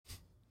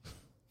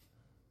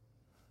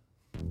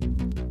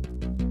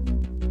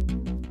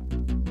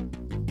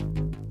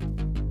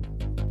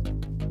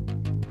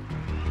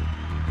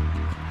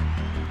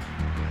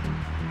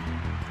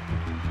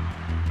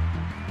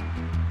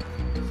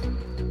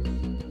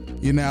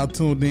You're now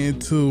tuned in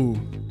to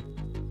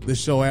the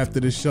show after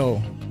the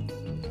show.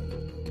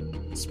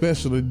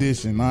 Special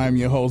edition. I'm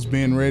your host,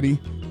 Ben Ready.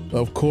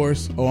 Of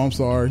course,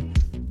 Ben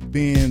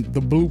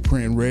the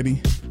Blueprint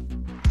Ready.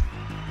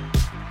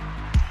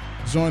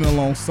 Joined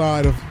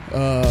alongside of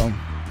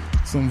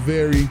some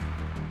very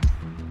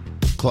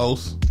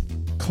close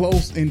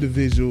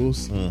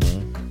individuals.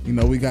 Mm-hmm. You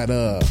know, we got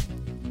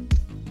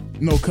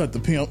No Cut the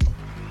Pimp.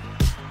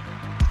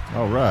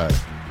 All right.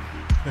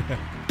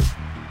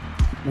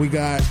 We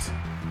got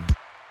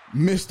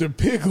Mr.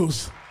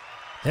 Pickles.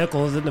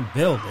 Pickles in the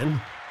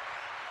building.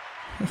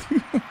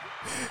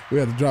 We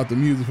had to drop the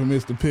music for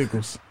Mr.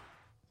 Pickles.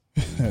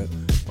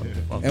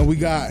 And we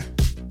got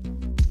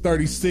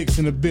 36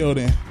 in the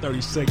building.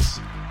 36.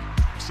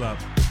 What's up?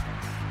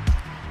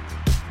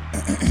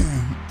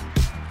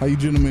 How you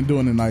gentlemen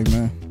doing tonight,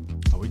 man?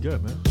 Oh, we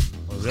good, man.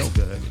 Oh, real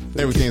good.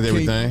 Everything's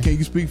everything. Can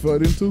you speak for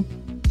them too?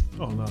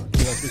 Oh, no.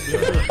 They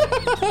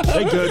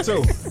good,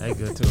 too. They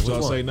good, too.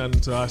 Y'all say nothing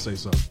until I say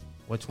something.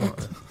 Which one?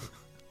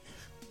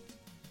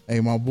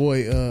 Hey, my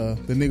boy,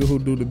 the nigga who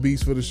do the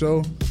beats for the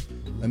show,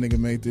 that nigga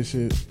made this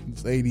shit.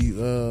 It's 80s,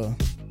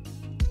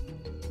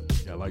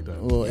 Yeah, I like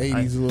that. little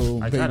 80s,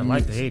 little. I kind of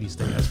like the 80s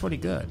thing. That's pretty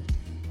good.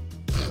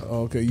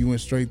 Okay, you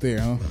went straight there,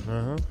 huh?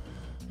 Uh-huh.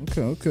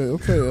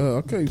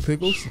 Okay,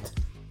 Pickles.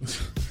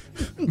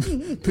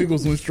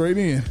 Pickles went straight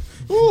in.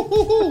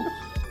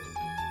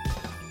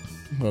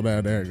 Well,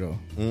 there you go.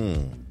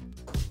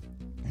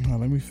 Now,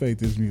 let me fade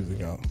this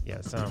music out.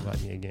 Yeah, sound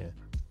like me again.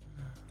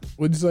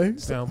 What'd you say?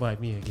 Sound like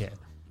me again.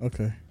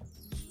 Okay.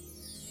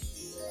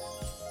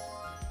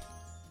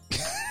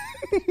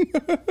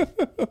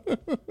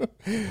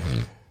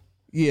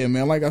 Yeah,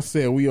 man. Like I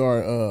said, we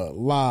are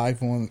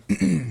live on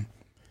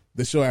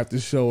the show after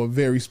show, a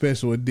very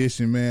special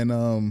edition,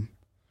 man.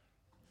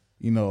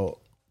 You know,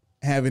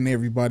 having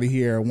everybody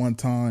here at one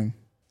time.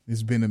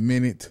 It's been a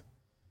minute.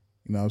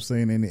 You know what I'm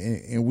saying?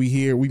 And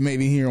we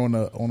made it here on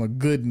a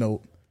good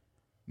note.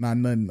 Not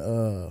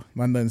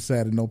nothing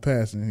sad and no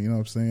passing. You know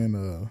what I'm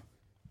saying?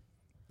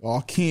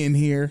 All Ken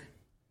here.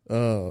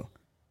 My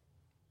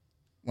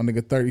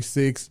nigga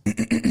 36.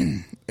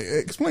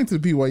 Explain to the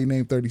people why you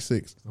named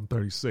 36. I'm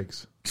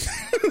 36.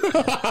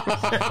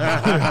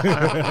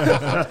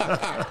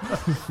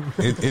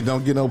 It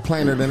don't get no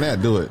plainer than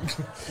that, do it?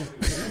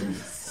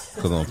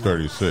 Because I'm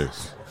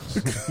 36.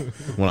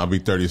 When I'll be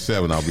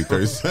 37, I'll be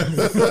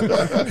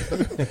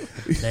 37.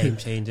 Name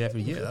change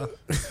every year.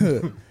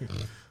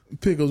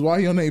 Pickles, why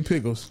your name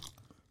Pickles?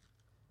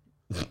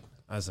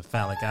 That's a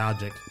phallic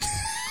object.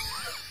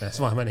 That's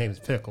why my name is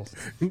Pickles.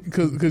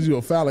 Because you're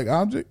a phallic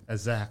object?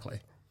 Exactly.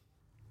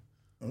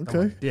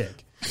 Okay.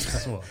 Dick.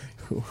 That's what.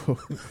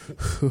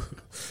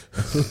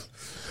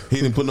 He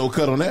didn't put no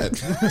cut on that.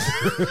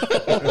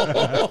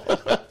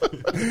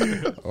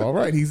 All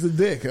right, he's a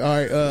dick. All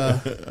right,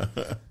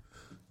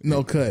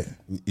 no cut.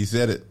 You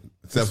said it.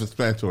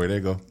 Self-explanatory. There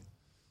you go.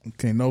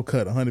 Okay, no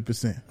cut,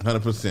 100%.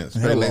 100%.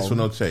 Straight legs for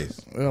no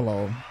chase.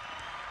 Hello.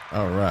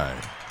 All right.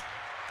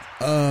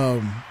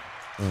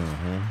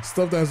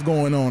 Stuff that's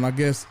going on. I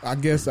guess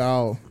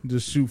I'll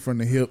just shoot from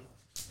the hip.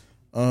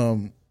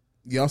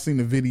 Y'all seen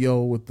the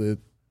video with the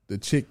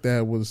chick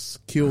that was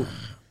killed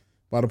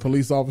by the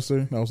police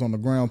officer that was on the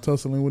ground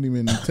tussling with him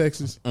in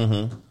Texas?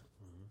 Mm-hmm.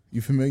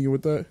 You familiar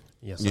with that?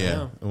 Yes, Yeah,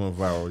 I am. it went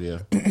viral.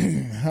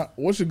 Yeah.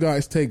 What's your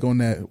guys' take on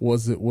that?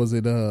 Was it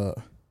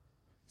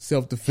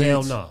self-defense?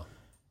 Hell no.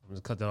 I'm going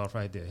to cut that off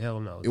right there. Hell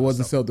no. It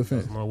wasn't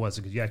self-defense. No, it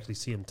wasn't, because you actually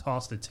see him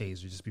toss the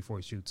taser just before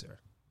he shoots her.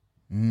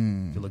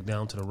 If you look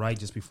down to the right,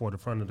 just before the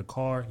front of the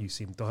car, you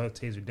see him throw her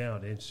taser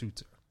down and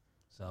shoots her.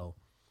 So,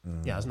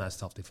 yeah, it's not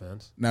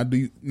self-defense. Now,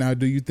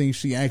 do you think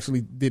she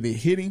actually did it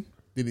hit him?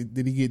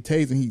 Did he get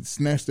tased and he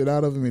snatched it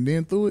out of him and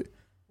then threw it?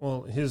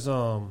 Well, his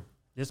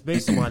just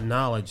based on my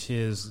knowledge,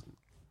 his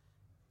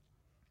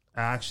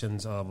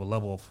actions of a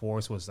level of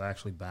force was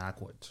actually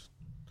backwards.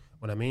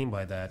 What I mean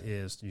by that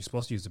is you're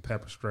supposed to use the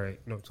pepper spray.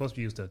 No, you're supposed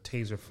to use the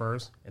taser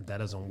first. If that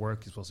doesn't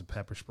work, you're supposed to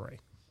pepper spray.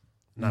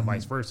 Not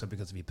vice versa,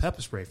 because if you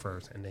pepper spray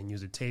first and then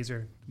use a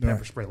taser, the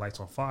pepper spray lights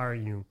on fire,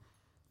 that's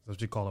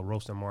what you call a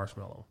roasted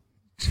marshmallow.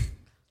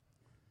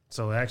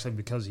 So actually,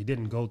 because he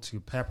didn't go to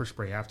pepper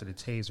spray after the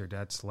taser,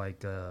 that's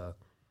like a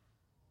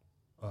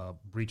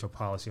breach of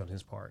policy on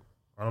his part.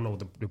 I don't know what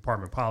the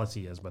department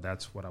policy is, but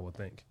that's what I would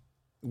think.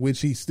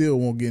 Which he still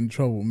won't get in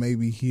trouble.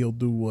 Maybe he'll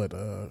do what?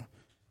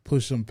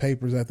 Push some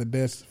papers at the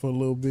desk for a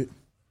little bit.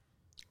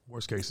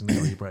 Worst case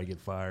scenario, he probably get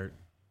fired.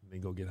 Then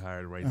go get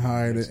hired right there.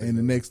 Hired in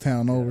the next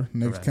town over,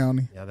 next Correct.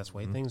 county. Yeah, that's the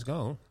way things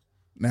go.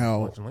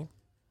 Now, Unfortunately.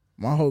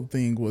 my whole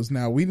thing was,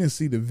 we didn't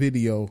see the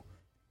video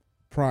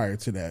prior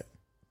to that.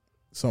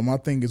 So my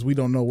thing is, we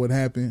don't know what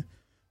happened,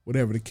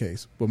 whatever the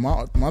case. But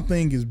my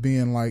thing is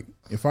being like,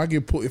 if I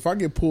get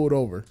pulled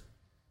over,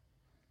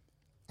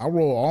 I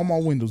roll all my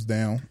windows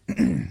down.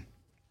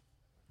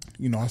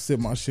 I sit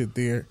my shit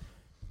there.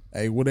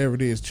 Hey, whatever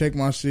it is, check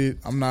my shit.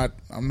 I'm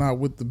not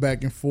with the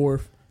back and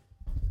forth.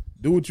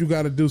 Do what you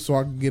got to do so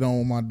I can get on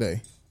with my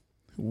day.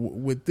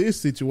 With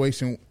this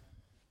situation,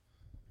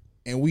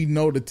 and we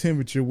know the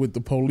temperature with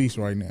the police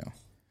right now.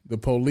 the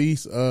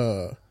police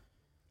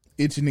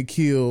itching to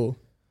kill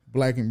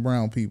black and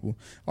brown people,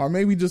 or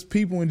maybe just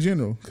people in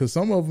general, because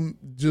some of them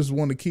just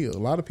want to kill. A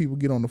lot of people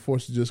get on the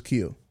force to just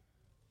kill.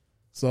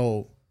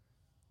 So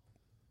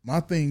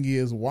my thing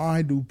is,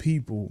 why do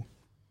people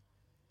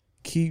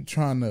keep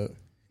trying to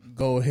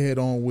go head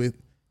on with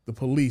the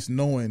police,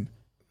 knowing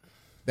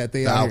that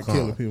they out here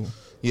killing people?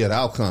 Yeah, the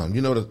outcome.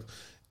 You know,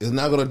 it's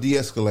not going to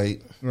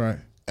de-escalate Right.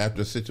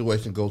 after a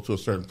situation goes to a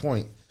certain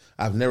point.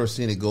 I've never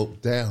seen it go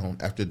down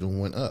after it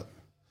went up.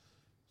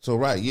 So,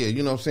 right, yeah,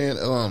 you know what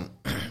I'm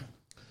saying?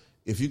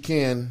 If you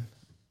can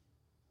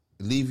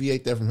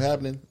alleviate that from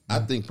happening, I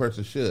think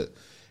person should.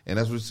 And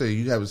that's what you say.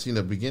 You haven't seen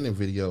the beginning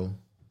video.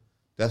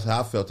 That's how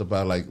I felt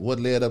about, like, what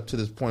led up to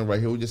this point right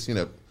here. We just seen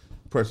a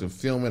person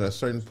film at a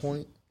certain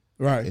point,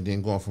 Right. and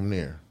then going from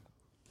there.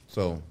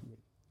 So,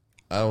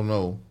 I don't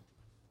know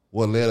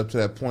what led up to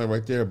that point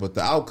right there, but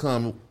the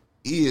outcome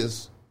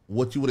is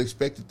what you would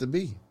expect it to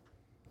be.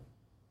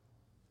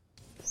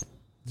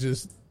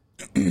 Just,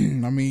 I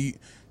mean,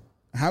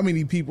 how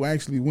many people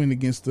actually win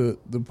against the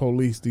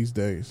police these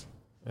days?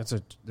 That's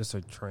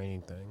a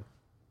training thing.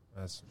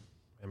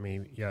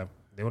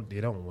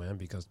 They don't win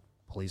because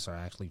police are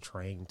actually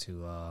trained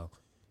to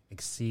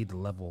exceed the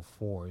level of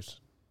force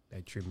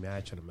that you're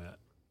matching them at.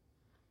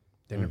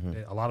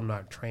 A lot of them are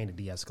not trained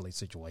to de-escalate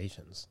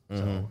situations,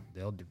 so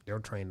they're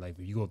trained, like,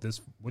 if you go with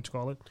this, what you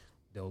call it,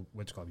 they'll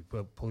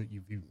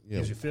you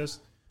use your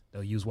fist,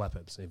 they'll use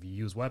weapons. If you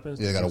use weapons,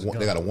 Yeah,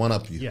 they got to one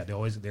up you. Yeah,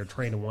 they're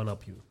trained to one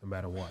up you no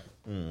matter what.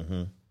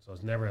 Mm-hmm. So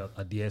it's never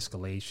a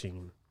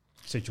de-escalation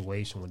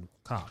situation with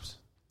cops,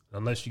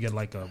 unless you get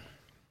like a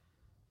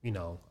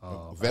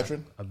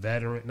veteran,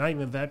 not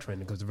even a veteran,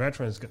 because the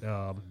veterans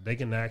they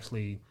can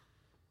actually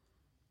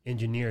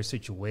engineer a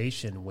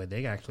situation where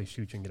they actually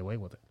shoot you and get away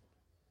with it.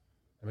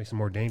 That makes it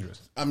more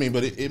dangerous. I mean,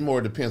 but it more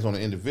depends on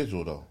the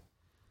individual, though.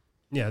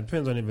 Yeah, it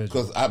depends on the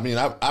individual. Because I mean,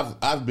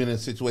 I've been in a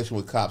situation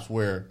with cops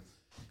where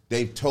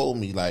they've told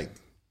me, like,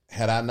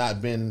 had I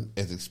not been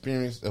as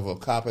experienced of a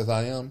cop as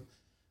I am,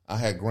 I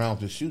had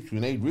grounds to shoot you,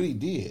 and they really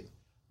did.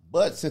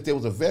 But since there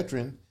was a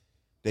veteran,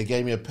 they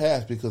gave me a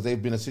pass because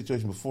they've been in a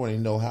situation before and they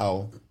know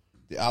how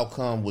the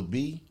outcome would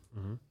be.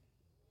 Mm-hmm.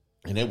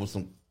 And there was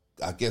some,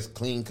 I guess,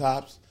 clean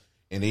cops,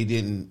 and they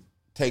didn't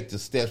take the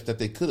steps that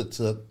they could have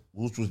took,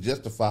 which was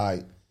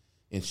justified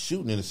in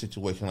shooting in a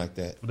situation like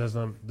that. But does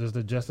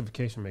the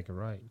justification make it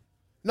right?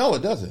 No,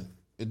 it doesn't.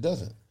 It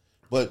doesn't.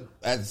 But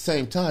at the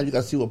same time, you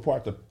got to see what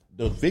part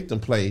the victim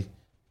play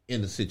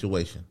in the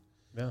situation.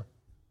 Yeah.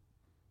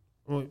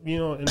 Well,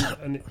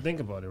 and think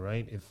about it,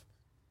 right? If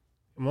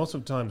most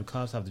of the time the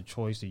cops have the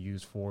choice to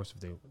use force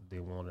if they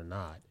want or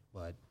not,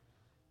 but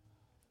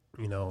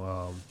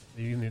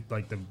even if,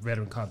 like, the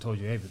veteran cop told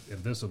you, hey,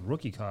 if this is a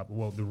rookie cop,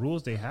 well, the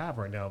rules they have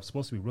right now are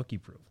supposed to be rookie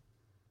proof.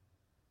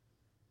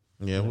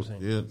 Yeah,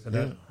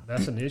 So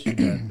that's an issue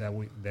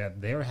that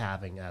they're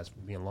having as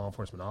being law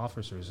enforcement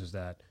officers, is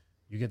that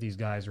you get these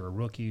guys who are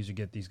rookies, you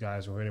get these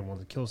guys who really want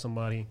to kill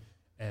somebody,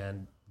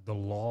 and the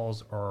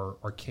laws are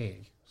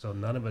archaic. So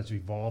none of it's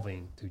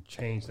evolving to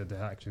change that to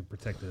actually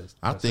protect this.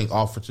 I think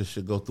officers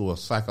should go through a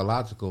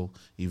psychological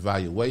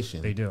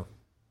evaluation. They do.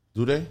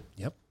 Do they?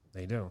 Yep,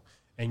 they do.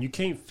 And you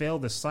can't fail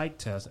the psych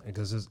test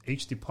because it's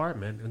each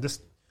department, and this,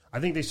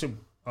 I think they should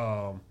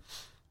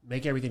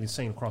make everything the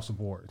same across the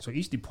board. So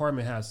each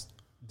department has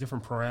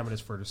different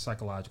parameters for the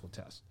psychological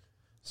test.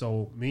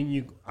 So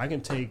I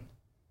can take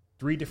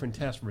 3 different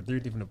tests for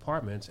 3 different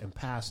departments and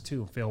pass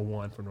 2 and fail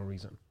 1 for no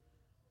reason,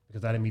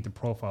 because I didn't meet the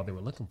profile they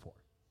were looking for.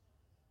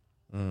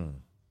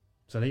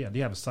 So they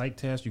have a psych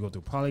test. You go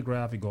through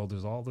polygraph. You go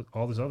through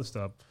all this other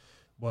stuff.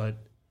 But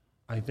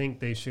I think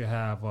they should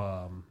have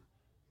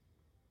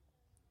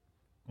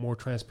more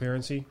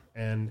transparency,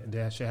 and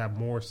they should have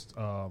more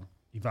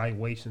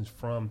evaluations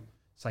from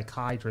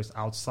psychiatrists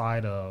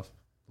outside of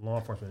law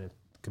enforcement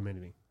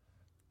community.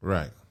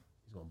 Right.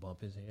 He's gonna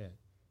bump his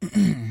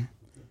head.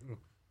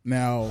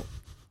 Now,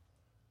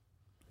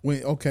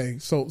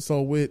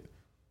 so with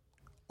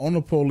on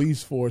the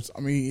police force, I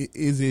mean,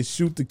 is it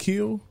shoot to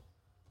kill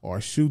or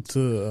shoot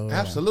to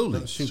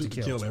absolutely shoot to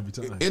kill every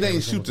time? It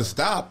ain't shoot to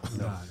stop.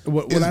 Nah.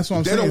 Well, that's what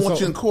I'm they saying. Don't want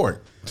you in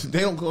court.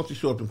 They don't want you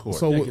to show up in court.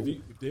 So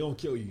If they don't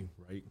kill you,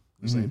 right?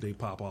 Say if they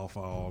pop off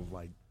all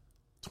like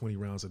 20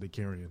 rounds that they're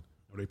carrying,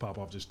 or they pop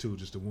off just 2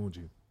 just to wound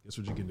you. Guess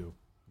what you can do?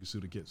 You sue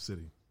the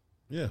city.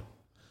 Yeah,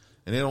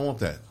 and they don't want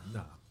that.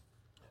 Nah.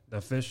 The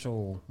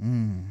official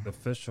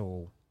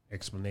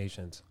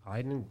explanations.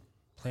 I didn't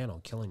plan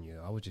on killing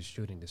you. I was just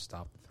shooting to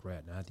stop the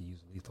threat, and I had to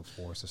use lethal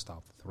force to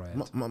stop the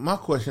threat. My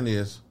question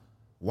is,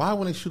 why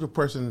when they shoot a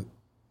person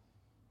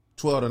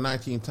 12 to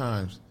 19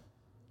 times,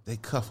 they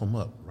cuff them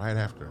up right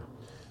after?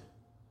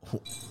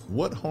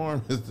 What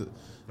harm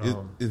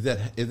is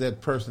that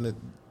person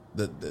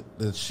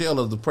the shell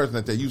of the person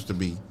that they used to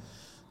be?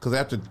 Because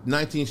after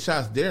 19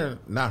 shots, they're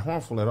not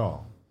harmful at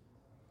all.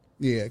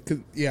 Yeah,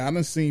 I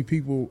done seen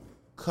people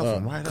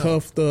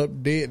cuffed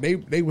up, dead.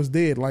 They was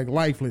dead, like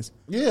lifeless.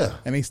 Yeah,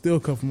 and they still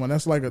cuff them on.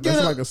 That's like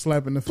a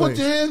slap in the face. Put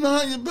your hands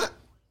behind your back.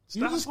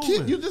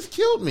 You just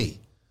killed me.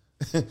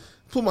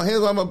 put my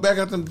hands on my back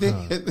after I'm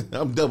dead.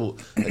 I'm double.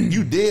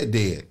 You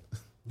dead.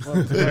 Well,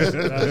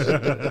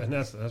 and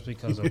that's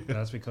because of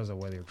the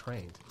way they're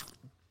trained.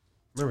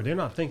 Remember, they're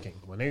not thinking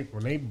when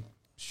they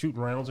shoot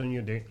rounds on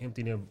you. They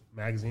empty their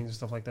magazines and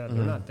stuff like that.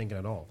 They're not thinking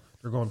at all.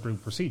 They're going through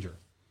procedure.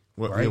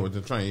 Right? Yeah, with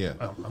the train. Yeah,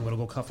 I'm gonna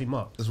go cuff him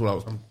up. That's what I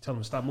was. I'm telling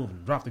him to stop moving.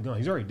 Drop the gun.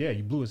 He's already dead.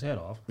 You blew his head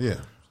off. Yeah.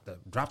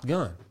 Drop the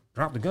gun.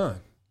 Drop the gun.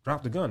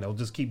 Drop the gun. They'll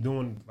just keep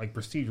doing like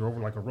procedure over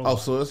like a robot. Oh,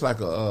 so it's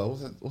like a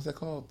what's that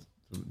called?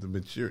 The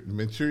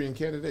Manchurian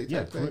Candidate. Yeah,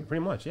 type thing?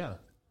 pretty much. Yeah.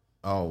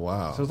 Oh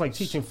wow. So it's like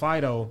teaching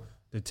Fido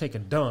to take a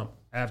dump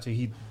after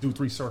he do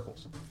 3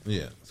 circles.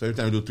 Yeah. So every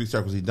time you do 3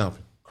 circles, he's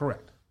dumping.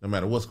 Correct. No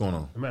matter what's going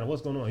on. No matter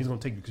what's going on, he's going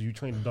to take you because you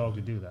trained the dog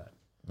to do that.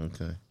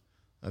 Okay,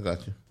 I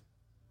got you.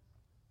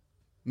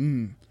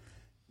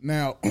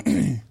 Now,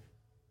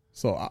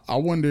 so I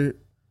wonder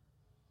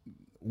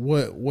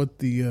what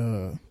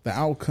the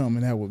outcome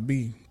of that would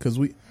be, because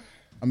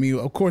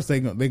of course they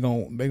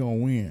gonna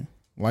win.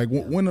 Like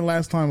when the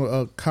last time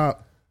a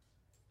cop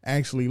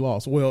actually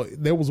lost? Well,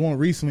 there was one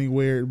recently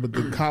but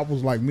the cop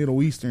was like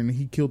Middle Eastern and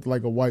he killed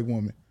like a white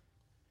woman.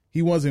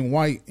 He wasn't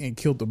white and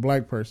killed a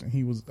black person.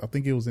 I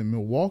think it was in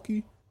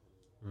Milwaukee.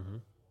 Mm-hmm.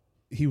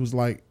 He was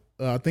like,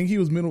 I think he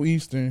was Middle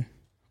Eastern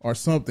or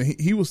something.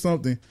 He was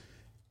something,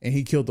 and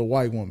he killed a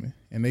white woman,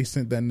 and they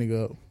sent that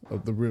nigga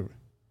up the river.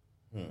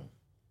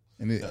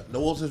 And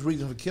what was his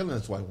reason for killing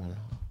this white woman?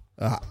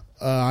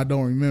 I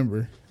don't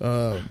remember,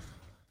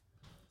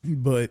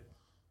 but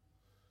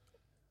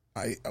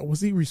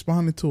was he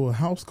responding to a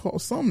house call?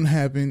 Something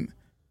happened.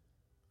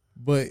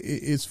 But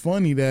it's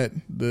funny that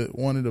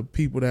one of the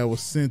people that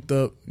was sent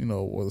up,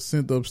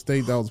 sent up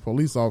state, that was a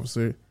police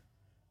officer,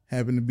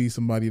 happened to be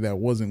somebody that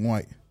wasn't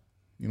white.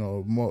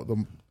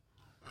 The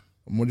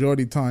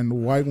majority of the time, the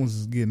white ones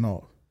is getting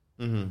off.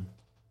 Mm-hmm.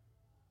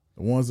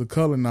 The ones of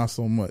color, not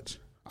so much.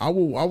 I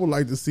would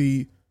like to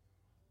see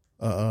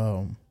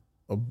a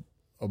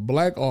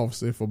black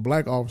officer, if a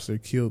black officer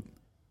killed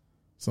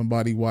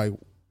somebody white,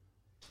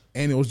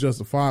 and it was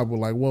justifiable.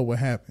 Like, what would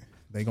happen?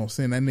 They gonna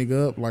send that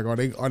nigga up? Like, are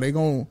they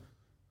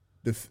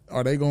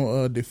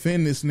gonna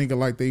defend this nigga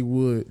like they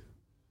would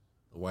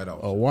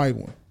a white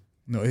one?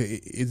 No,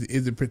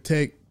 is it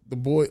protect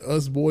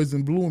us boys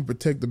in blue and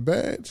protect the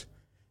badge,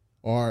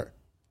 or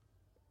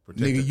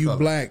protect nigga you color.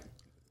 Black?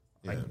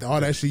 Yeah. Like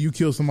all that shit, you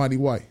kill somebody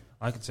white.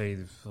 I could say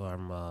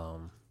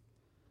from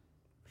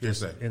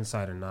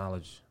insider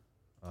knowledge,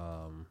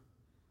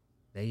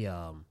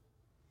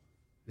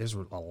 there's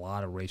a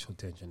lot of racial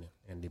tension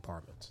in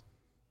departments.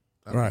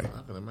 Right,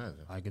 I can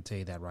imagine. I could tell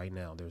you that right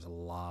now. There's a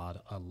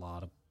lot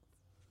of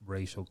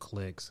racial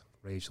cliques,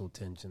 racial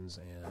tensions,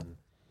 and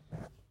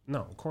no,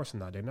 of course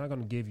not. They're not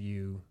going to give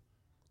you.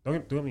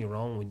 Don't get me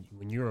wrong.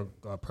 When you're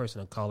a person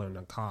of color and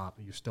a cop,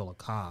 you're still a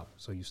cop,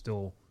 so you're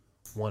still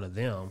one of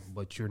them.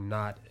 But you're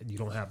not. You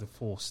don't have the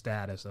full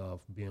status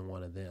of being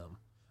one of them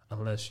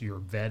unless you're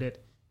vetted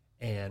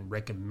and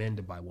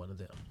recommended by one of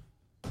them.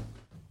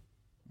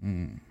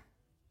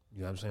 You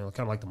know what I'm saying?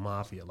 Kind of like the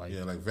mafia. Like,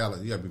 yeah, like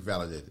valid. You got to be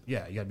validated.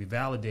 Yeah, you got to be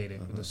validated.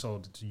 Mm-hmm.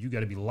 So you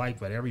got to be liked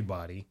by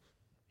everybody,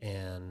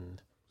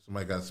 and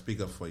somebody got to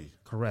speak up for you.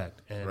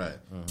 Correct. And, right.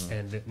 Mm-hmm.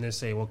 And then they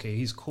say, okay,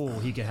 he's cool.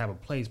 He can have a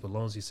place, but as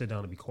long as he sit down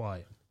and be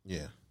quiet.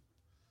 Yeah.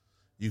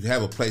 You can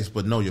have a place,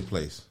 but know your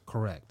place.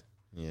 Correct.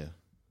 Yeah.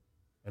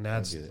 And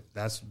that's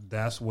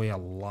the way a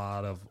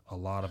lot of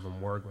them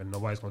work, and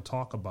nobody's going to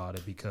talk about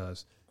it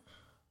because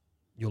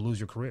you'll lose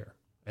your career,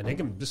 and they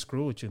can just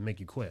screw with you and make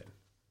you quit.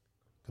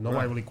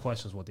 Nobody really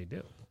questions what they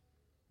do.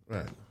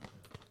 Right.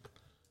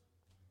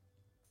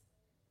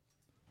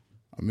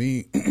 I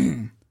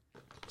mean,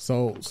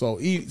 so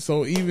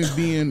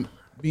even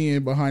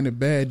being behind the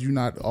badge, you're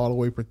not all the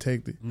way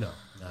protected. No,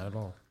 not at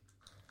all.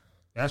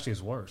 Actually,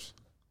 it's worse.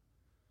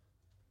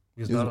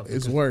 It's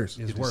worse.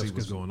 It's worse. See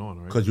what's going on,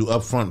 right? Because you're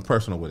upfront and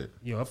personal with it.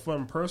 You're upfront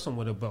and personal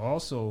with it, but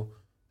also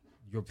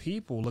your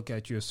people look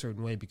at you a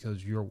certain way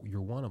because you're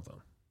one of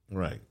them.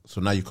 Right.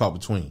 So now you're caught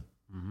between.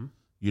 Mm-hmm.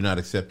 You're not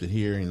accepted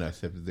here, and you're not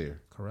accepted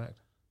there. Correct.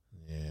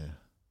 Yeah,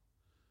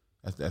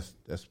 that's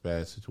a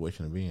bad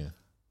situation to be in.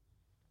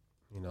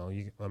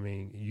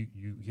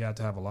 You have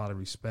to have a lot of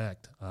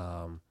respect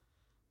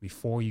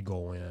before you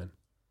go in,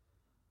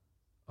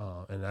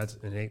 and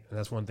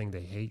that's one thing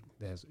they hate.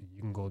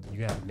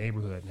 You have a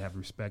neighborhood and have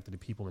respect to the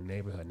people in the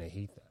neighborhood, and they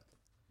hate that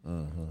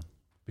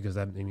because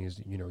that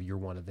means you're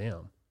one of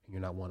them, and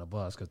you're not one of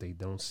us because they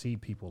don't see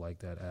people like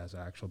that as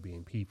actual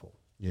being people.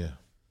 Yeah.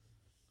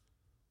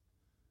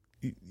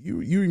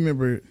 You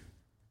remember,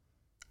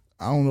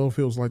 I don't know if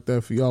it was like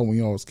that for y'all when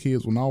y'all was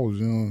kids. When I was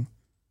young,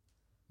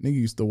 nigga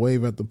used to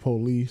wave at the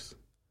police.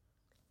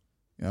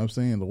 You know what I'm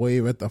saying? The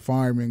wave at the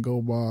firemen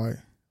go by.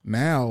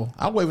 Now.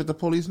 I wave at the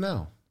police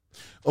now.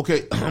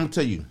 Okay, I'm going to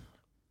tell you.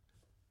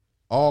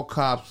 All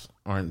cops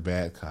aren't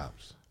bad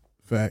cops.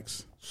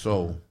 Facts.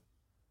 So,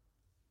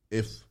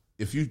 if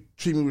you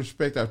treat me with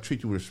respect, I'll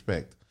treat you with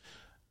respect.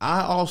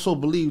 I also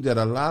believe that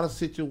a lot of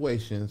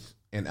situations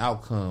and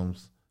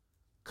outcomes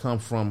come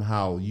from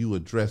how you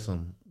address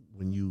them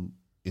when you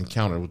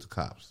encounter with the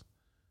cops.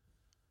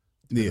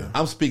 Yeah.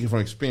 I'm speaking from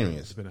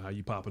experience. Depending on how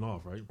you popping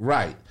off, right?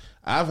 Right.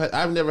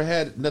 I've never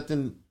had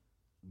nothing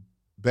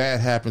bad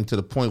happen to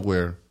the point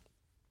where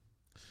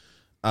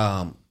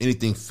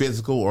anything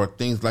physical or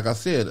things like I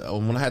said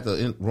when I had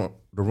to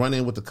run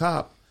in with the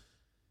cop.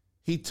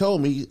 He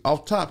told me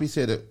off top. He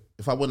said that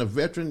if I wasn't a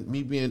veteran,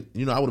 me being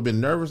I would have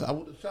been nervous. I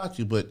would have shot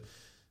you. But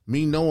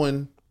me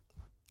knowing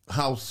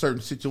how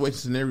certain situation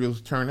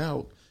scenarios turn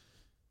out,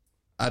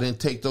 I didn't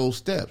take those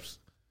steps.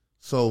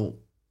 So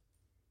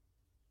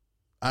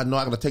I know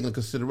I got to take into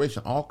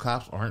consideration all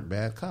cops aren't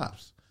bad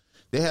cops.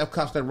 They have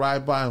cops that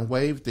ride by and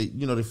wave. They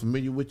they're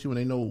familiar with you and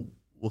they know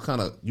what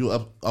kind of you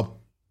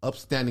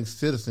upstanding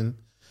citizen.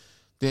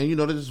 Then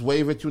they just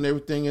wave at you and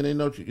everything, and they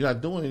know you're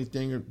not doing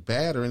anything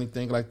bad or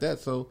anything like that.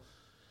 So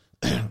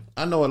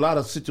I know a lot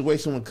of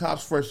situations when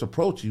cops first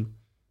approach you.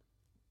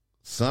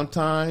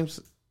 Sometimes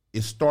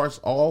it starts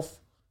off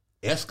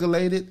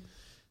escalated.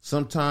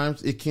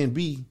 Sometimes it can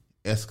be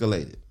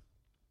escalated.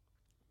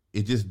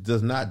 It just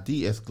does not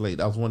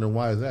de-escalate. I was wondering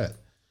why is that,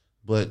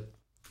 but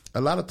a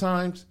lot of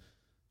times,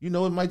 it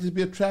might just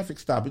be a traffic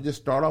stop. It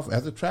just start off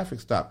as a traffic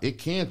stop. It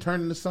can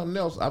turn into something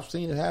else. I've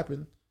seen it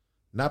happen,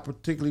 not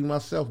particularly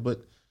myself,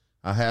 but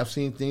I have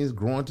seen things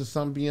grow into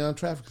something beyond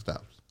traffic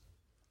stops.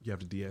 You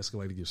have to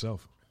de-escalate it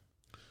yourself.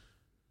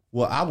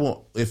 Well, I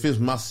won't. If it's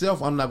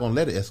myself, I'm not going to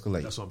let it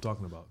escalate. That's what I'm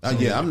talking about.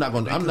 Yeah, I'm not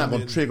going. I'm not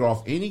going to trigger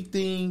off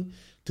anything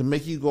to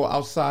make you go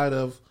outside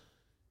of.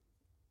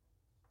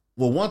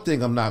 Well, one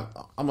thing I'm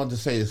not. I'm going to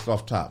just say this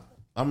off top.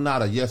 I'm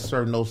not a yes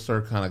sir, no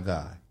sir kind of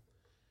guy.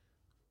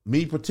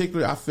 Me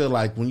particularly, I feel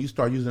like when you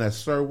start using that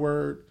sir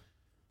word,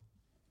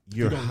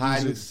 you're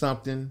hiding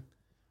something,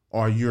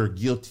 or you're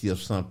guilty of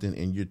something,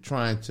 and you're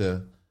trying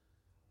to.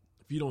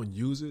 If you don't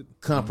use it,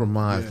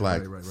 compromise,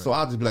 right. So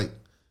I'll just be like,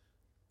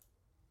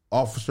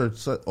 officer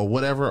or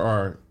whatever,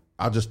 or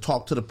I'll just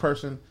talk to the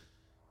person.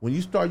 When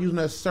you start using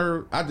that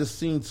sir, I just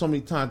seen so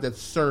many times that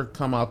sir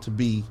come out to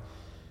be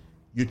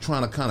you're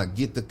trying to kind of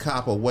get the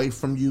cop away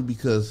from you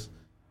because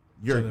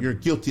you're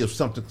guilty of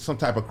something, some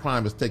type of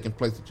crime that's taking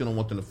place that you don't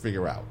want them to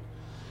figure out.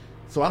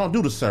 So I don't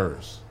do the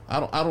sirs. I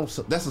don't.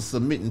 That's a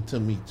submitting to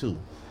me too.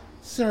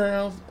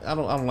 Sir, I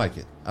don't like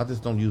it. I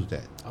just don't use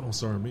that. I don't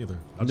serve them either.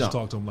 I just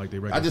talk to them like they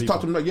regular I just talk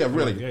to them like, yeah,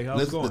 really. Hey,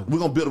 how's it going? We're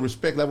going to build a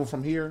respect level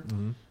from here.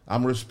 Mm-hmm.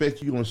 I'm going to respect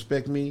you. You're going to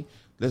respect me.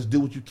 Let's do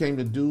what you came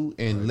to do,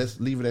 and let's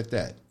leave it at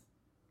that.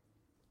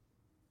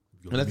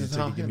 And that's just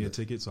how give me a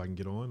ticket so I can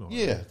get on? Or?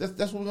 Yeah,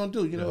 that's what we're going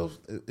to do. You know,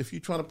 if you're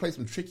trying to play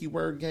some tricky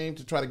word game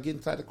to try to get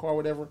inside the car or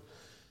whatever,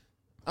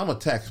 I'm a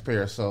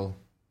taxpayer, so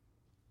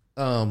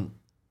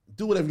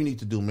do whatever you need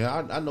to do,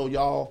 man. I know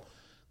y'all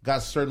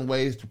got certain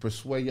ways to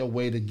persuade your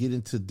way to get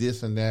into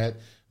this and that,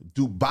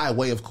 do by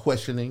way of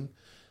questioning.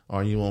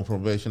 Are you on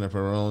probation or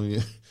parole?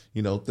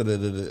 You know,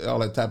 all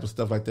that type of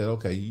stuff like that.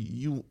 Okay,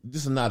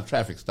 this is not a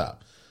traffic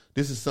stop.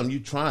 This is something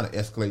you're trying to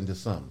escalate into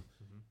something.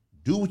 Mm-hmm.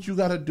 Do what you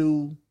got to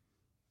do.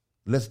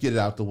 Let's get it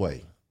out the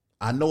way.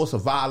 I know it's a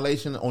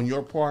violation on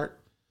your part,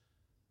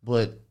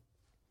 but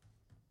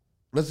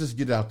let's just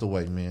get it out the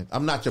way, man.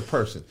 I'm not your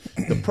person.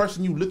 The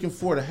person you looking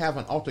for to have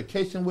an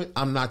altercation with,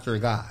 I'm not your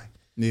guy.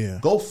 Yeah.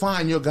 Go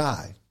find your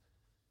guy.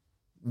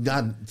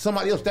 Now,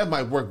 somebody else that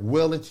might work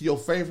well into your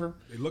favor.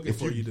 They're looking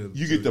for you to.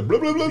 You get the blah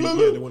blah blah blah.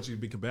 Yeah, they want you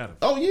to be combative.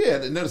 Oh yeah,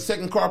 and then the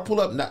second car pull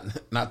up,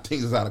 not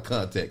things is out of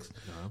context.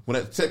 Uh-huh. When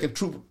that second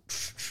troop,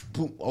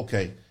 boom,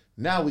 okay,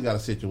 now we got a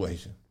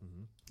situation.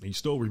 Mm-hmm. And you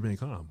still remain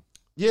calm.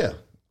 Yeah.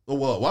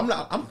 Well, I'm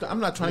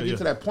not trying to get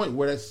to that point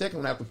where that second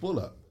one have to pull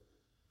up,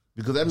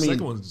 because that means the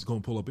second one's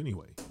going to pull up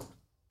anyway.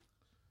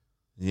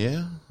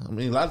 Yeah, I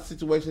mean a lot of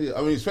situations.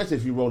 I mean, especially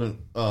if you roll in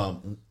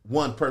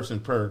one person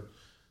per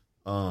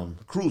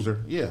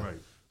cruiser. Yeah, right.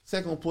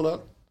 Second one pull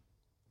up,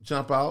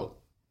 jump out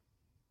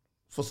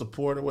for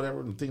support or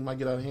whatever. The thing might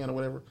get out of hand or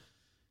whatever.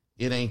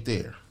 It ain't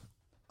there.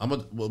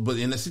 But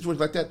in a situation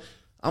like that,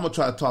 I'm gonna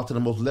try to talk to the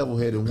most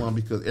level-headed one,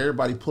 because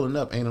everybody pulling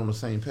up ain't on the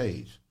same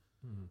page.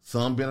 Mm-hmm.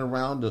 Some been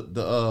around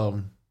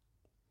been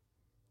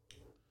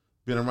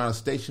around a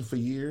station for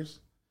years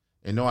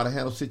and know how to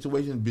handle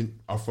situations,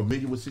 are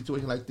familiar with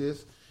situations like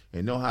this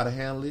and know how to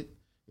handle it,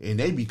 and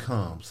they be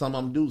calm. Some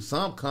of them do.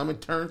 Some come and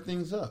turn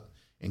things up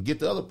and get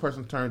the other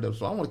person turned up.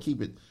 So I want to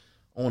keep it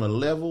on a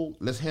level.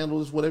 Let's handle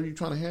this, whatever you're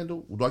trying to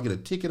handle. Do I get a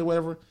ticket or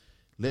whatever?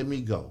 Let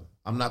me go.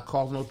 I'm not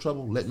causing no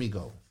trouble. Let me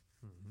go.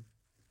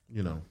 Mm-hmm.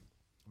 You know.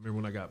 I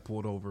remember when I got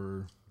pulled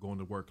over going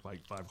to work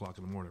like 5 o'clock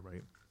in the morning,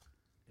 right?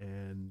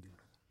 And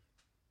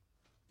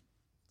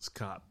this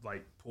cop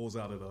like pulls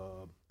out of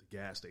the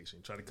gas station,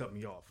 try to cut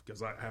me off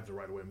because I have the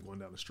right of way. I'm going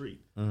down the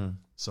street. Mm-hmm.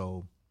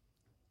 So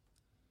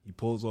he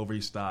pulls over,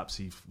 he stops,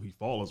 he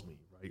follows me,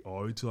 right?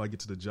 All until I get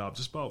to the job,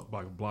 just about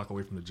a block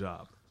away from the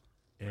job.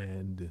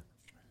 And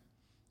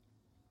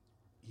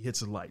he hits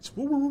the lights.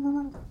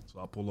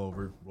 So I pull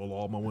over, roll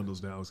all my windows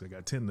down because I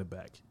got 10 in the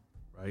back,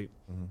 right?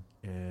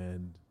 Mm-hmm.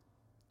 And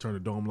turn the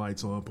dome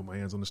lights on, put my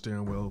hands on the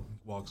steering wheel,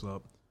 walks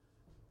up.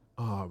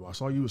 I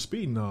saw you were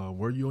speeding.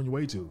 Where are you on your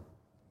way to?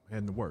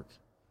 Heading to work.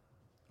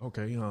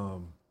 Okay,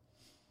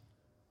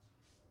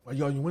 why you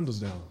got your windows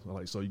down? I'm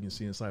like, so you can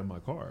see inside my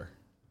car,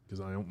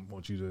 because I don't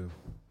want you to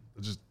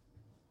just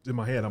in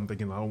my head, I'm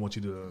thinking I don't want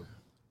you to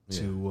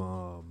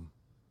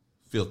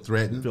Feel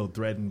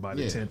threatened by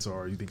the tents,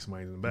 or you think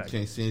somebody in the back. You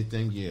can't see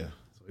anything. Yeah.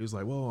 So he was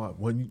like, well,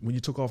 when you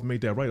took off and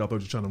made that right, I thought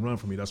you were trying to run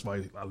from me. That's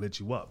why I lit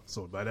you up.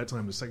 So by that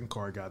time, the second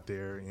car got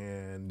there,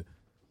 and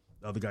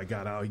the other guy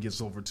got out. He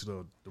gets over to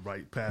the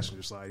right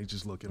passenger side. He's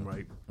just looking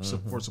right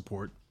for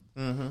support.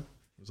 Mm-hmm.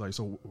 He's like,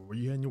 so where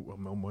you heading?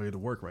 I'm on my way to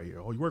work right here.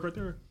 Oh, you work right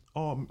there?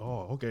 Oh,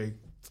 okay.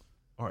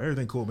 All right,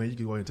 everything cool, man. You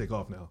can go ahead and take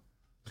off now.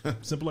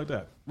 Simple like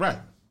that. Right.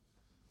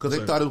 Because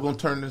they thought it was going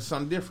to turn into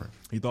something different.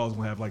 He thought it was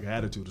going to have like an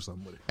attitude or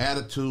something with it.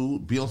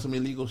 Attitude, be on some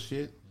illegal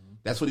shit.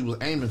 That's what he was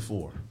aiming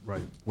for.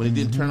 Right. When it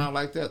didn't turn out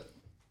like that,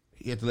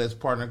 he had to let his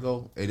partner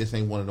go. Hey, this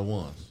ain't one of the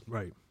ones.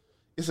 Right.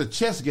 It's a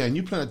chess game.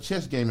 You playing a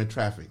chess game in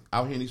traffic.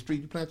 Out here in the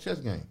street, you playing a chess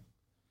game.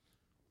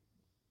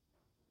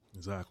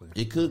 Exactly.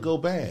 It could go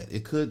bad.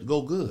 It could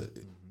go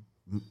good.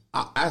 Mm-hmm.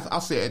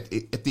 I'll say at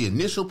the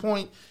initial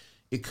point,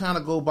 it kind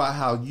of go by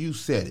how you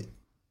said it.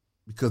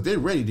 Because they're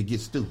ready to get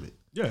stupid.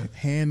 Yeah.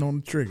 Hand on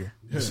the trigger.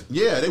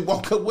 Yeah, they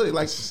walk up with it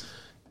like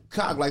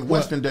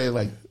Western Day.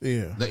 Like,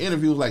 yeah. The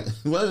interview was like,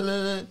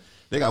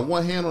 they got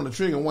one hand on the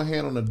trigger and one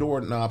hand on the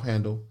doorknob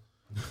handle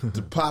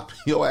to pop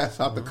your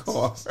ass out the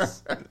car.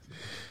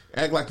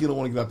 Act like you don't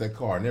want to get out that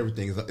car and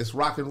everything. It's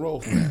rock and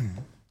roll for that.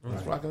 Right.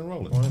 It's rock and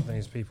roll. One of the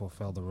things people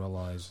fail to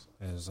realize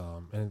is,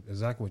 and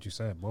exactly what you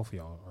said, both of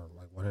y'all are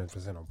like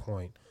 100% on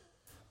point.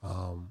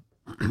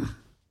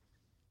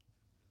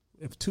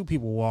 If two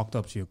people walked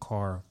up to your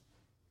car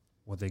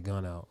with their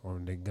gun out or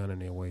their gun in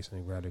their waist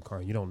and they grab their car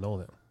and you don't know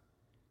them,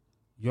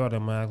 you're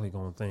automatically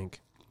going to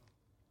think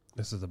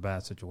this is a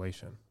bad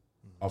situation.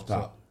 Off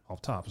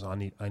top. So I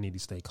need to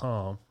stay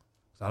calm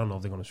because I don't know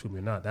if they're going to shoot me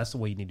or not. That's the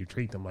way you need to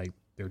treat them, like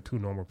they're two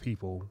normal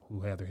people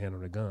who have their hand on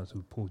their guns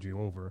who pulled you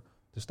over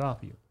to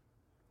stop you.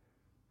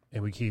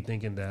 And we keep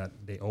thinking that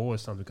they owe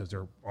us something because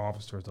they're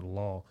officers of the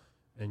law,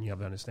 and you have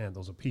to understand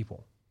those are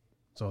people.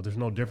 So there's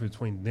no difference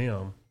between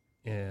them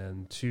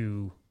and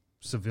two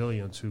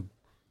civilians who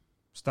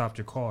stopped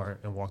your car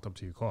and walked up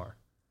to your car.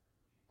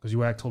 Because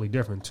you act totally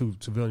different. Two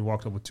civilians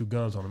walked up with two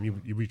guns on them.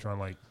 You be trying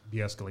to like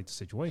de-escalate the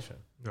situation.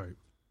 Right.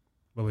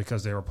 But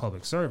because they're a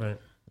public servant,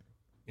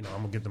 I'm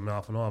going to get them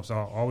off and off. So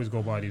I always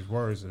go by these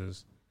words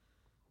is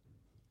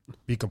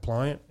be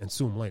compliant and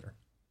sue them later.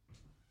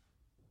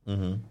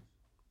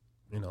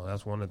 Mm-hmm.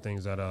 That's one of the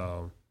things that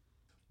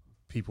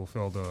people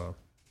fail to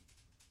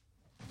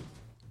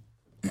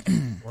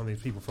one of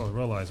these people fail to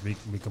realize. Be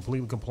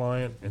completely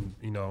compliant, and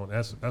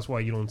that's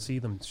why you don't see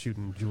them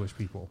shooting Jewish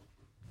people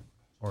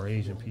or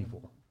Asian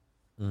people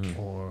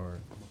or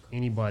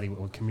anybody with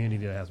a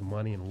community that has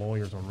money and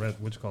lawyers on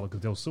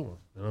because they'll sue them.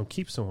 They'll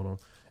keep suing them,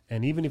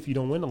 and even if you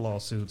don't win the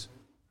lawsuits,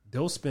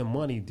 they'll spend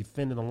money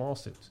defending the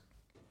lawsuits.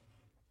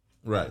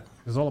 Right.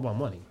 It's all about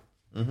money.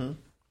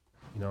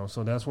 Mm-hmm.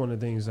 So that's one of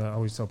the things I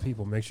always tell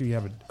people: make sure you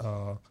have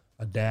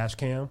a dash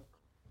cam.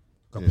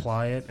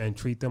 Apply it and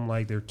treat them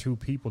like they're two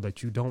people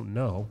that you don't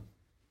know.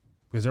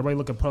 Because everybody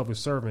look at public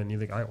servant and you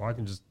think, I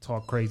can just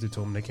talk crazy to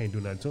them. They can't do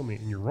nothing to me.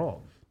 And you're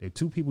wrong. They're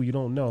two people you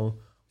don't know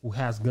who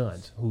has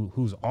guns,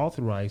 who's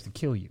authorized to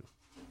kill you.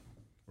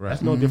 Right.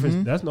 That's no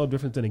difference. That's no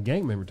different than a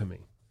gang member to me.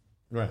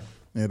 Right.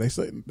 Yeah, they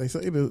say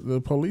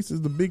the police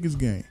is the biggest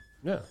gang.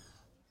 Yeah.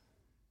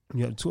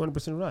 You're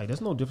 200% right.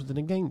 That's no different than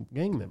a gang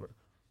member.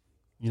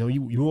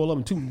 You roll up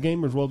and two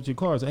gamers roll up to your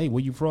car and say, hey,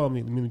 where you from?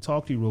 Let me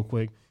talk to you real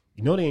quick.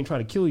 They ain't trying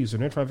to kill you, so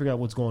they're trying to figure out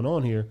what's going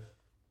on here.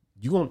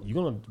 You're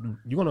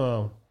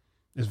gonna.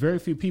 There's very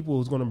few people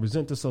who's going to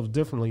present themselves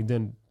differently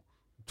than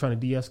trying to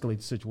de-escalate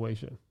the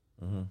situation.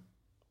 Mm-hmm.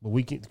 But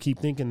we can keep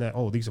thinking that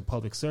these are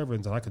public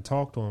servants and I can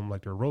talk to them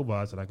like they're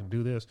robots and I can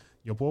do this.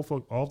 You're both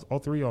all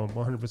three are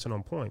 100%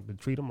 on point, but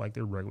treat them like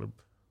they're regular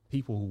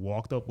people who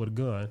walked up with a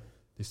gun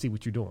to see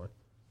what you're doing.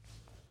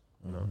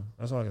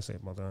 That's all I can say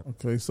about that.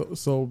 Okay,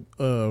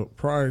 so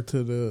prior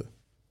to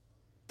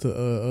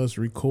us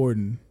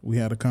recording, we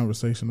had a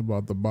conversation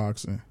about the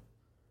boxing.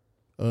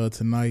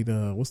 Tonight,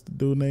 what's the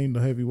dude name?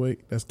 The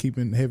heavyweight that's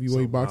keeping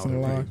heavyweight boxing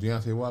alive?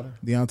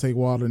 Deontay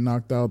Wilder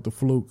knocked out the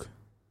Fluke.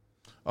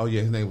 Oh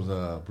yeah, his name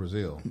was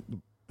Brazil.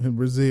 In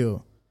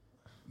Brazil.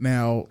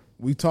 Now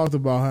we talked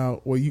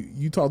about how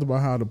you talked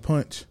about how the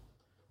punch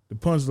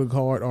looked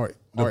hard.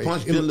 The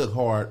punch didn't look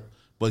hard,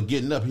 but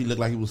getting up, he looked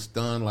like he was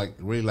stunned, like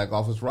really like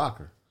off his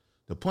rocker.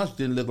 The punch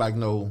didn't look like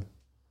no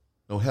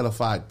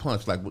hellified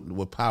punch like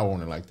with power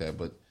on it like that.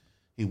 But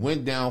he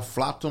went down,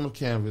 flopped on the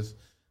canvas,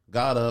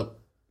 got up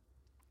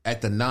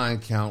at the 9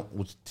 count,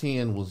 which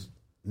 10 was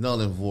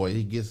null and void.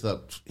 He gets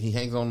up, he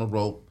hangs on the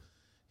rope,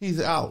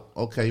 he's out.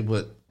 Okay,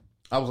 but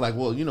I was like,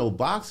 well,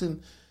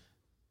 boxing,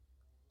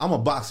 I'm a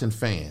boxing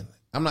fan.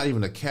 I'm not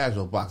even a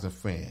casual boxing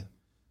fan.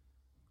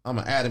 I'm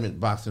an adamant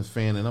boxing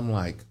fan, and I'm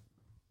like,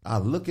 I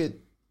look at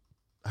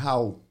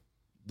how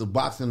the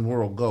boxing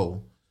world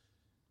go.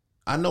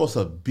 I know it's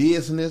a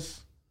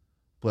business,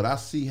 but I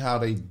see how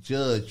they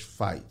judge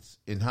fights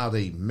and how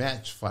they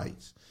match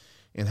fights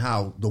and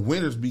how the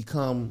winners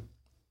become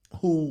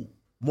who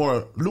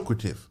more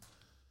lucrative.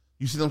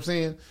 You see what I'm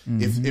saying?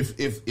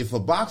 Mm-hmm. If a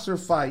boxer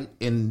fight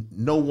and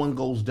no one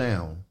goes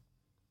down,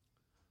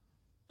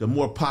 the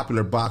more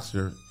popular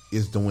boxer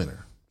is the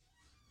winner.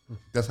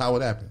 That's how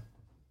it happened.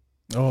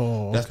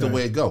 Oh, okay. That's the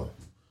way it go.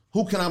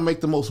 Who can I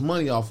make the most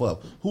money off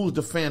of? Who's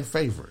the fan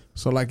favorite?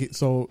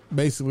 So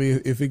basically,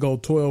 if it go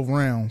 12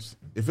 rounds,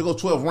 If it go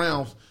 12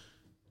 rounds,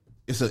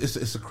 it's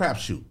a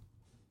crapshoot.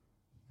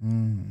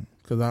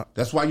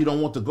 That's why you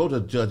don't want to go to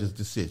the judge's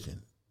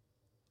decision,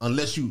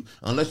 unless you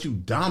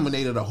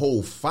dominated a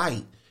whole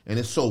fight and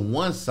it's so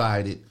one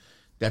sided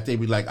that they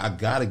be like, I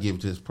gotta give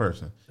it to this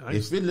person.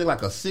 If it look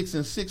like a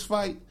 6-6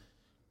 fight,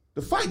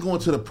 the fight going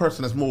to the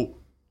person that's more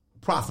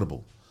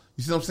profitable.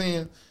 You see what I'm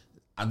saying?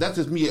 That's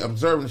just me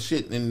observing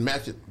shit and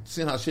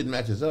seeing how shit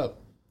matches up.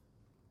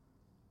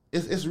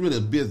 It's really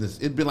a business.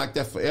 It's been like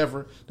that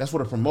forever. That's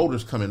where the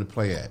promoters come into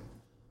play at.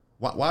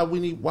 Why we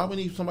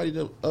need somebody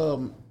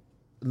to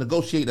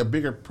negotiate a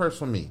bigger purse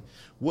for me?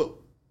 What,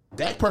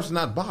 that person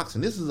not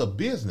boxing. This is a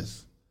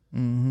business.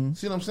 Mm-hmm.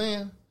 See what I'm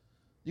saying?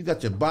 You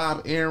got your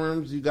Bob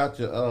Arums. You got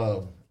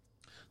your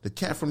the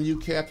cat from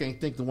UK. I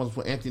can't think the ones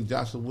for Anthony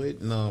Joshua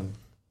with. And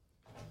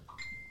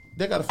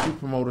they got a few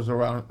promoters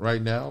around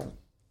right now.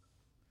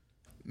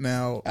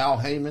 Now Al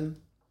Heyman.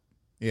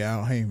 Yeah,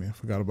 Al Heyman.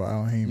 Forgot about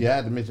Al Heyman. Yeah, I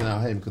had to mention Al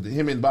Heyman because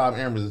him and Bob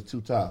Arums is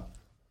two top.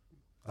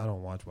 I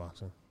don't watch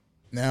boxing.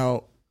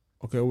 Now,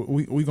 okay,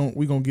 we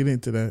gonna get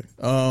into that.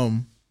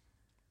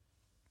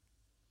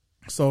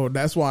 So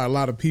that's why a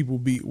lot of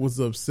people was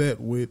upset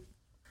with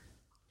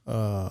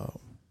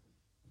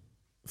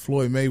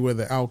Floyd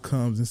Mayweather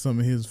outcomes in some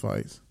of his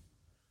fights.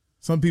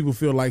 Some people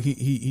feel like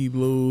he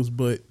lose,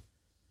 but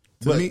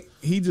to me,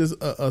 he just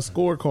a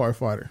scorecard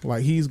fighter.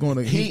 Like he's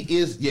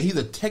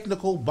a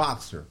technical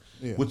boxer,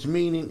 which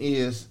meaning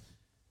is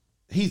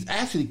he's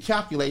actually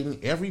calculating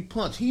every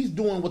punch. He's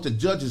doing what the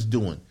judge is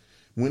doing.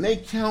 When they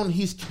count,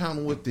 he's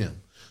counting with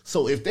them.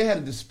 So if they had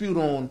a dispute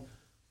on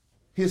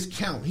his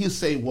count, he'll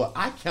say, well,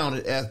 I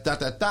counted as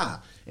da-da-da.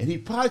 And he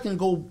probably can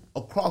go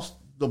across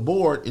the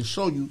board and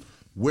show you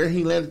where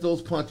he landed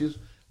those punches,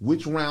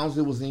 which rounds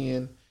it was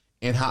in,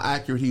 and how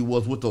accurate he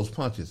was with those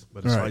punches.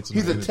 But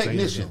he's a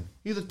technician.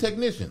 He's a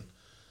technician.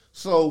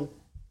 So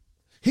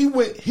he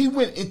went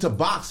into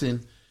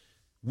boxing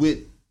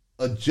with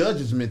a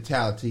judge's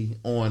mentality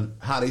on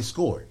how they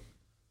scored.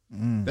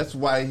 That's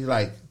why he's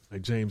like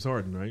James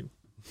Harden, right?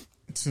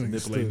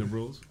 Manipulating the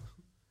rules.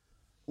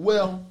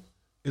 Well,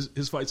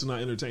 his fights are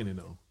not entertaining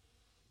though.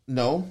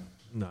 No.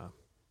 Nah.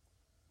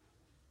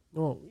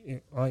 Well,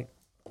 like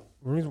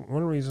one of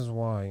the reasons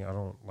why I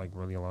don't like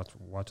really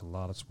watch a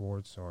lot of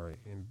sports, or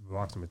in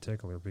boxing in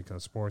particular,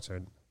 because sports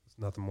are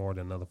nothing more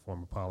than another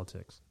form of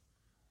politics.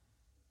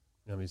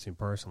 I mean,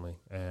 personally,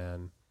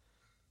 and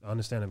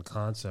understanding the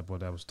concept, what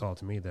that was taught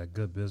to me, that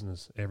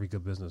every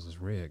good business is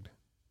rigged,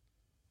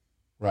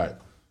 right?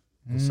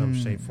 In some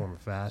shape, form, or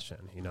fashion.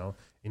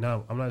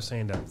 I'm not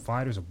saying that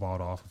fighters are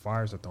bought off, or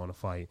fighters are throwing a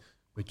fight,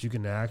 but you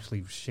can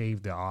actually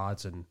shave the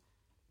odds in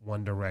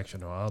one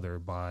direction or other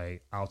by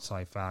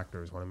outside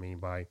factors. What I mean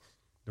by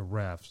the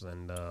refs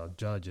and the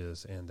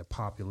judges and the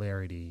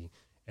popularity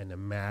and the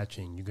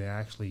matching. You can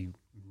actually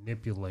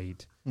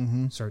manipulate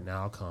certain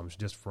outcomes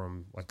just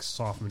from like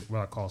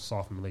what I call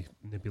soft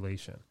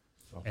manipulation.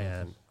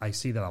 And I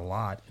see that a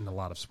lot in a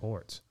lot of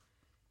sports.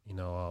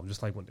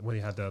 Just like when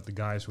you had the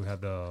guys who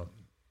had the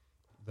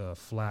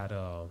flat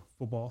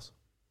footballs.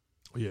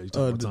 Oh, yeah, you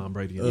talking about Tom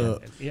Brady.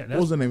 What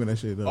was the name of that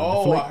shit?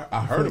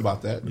 I heard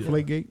about that.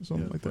 Deflategate,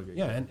 something like that.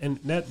 Yeah, and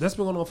that's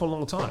been going on for a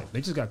long time.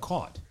 They just got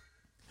caught.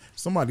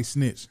 Somebody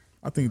snitched.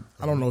 I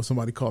don't know if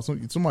somebody caught.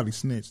 Somebody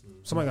snitched.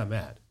 Somebody got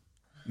mad.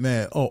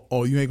 Man,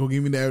 oh, you ain't gonna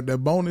give me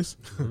that bonus?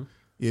 Mm-hmm.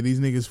 Yeah, these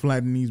niggas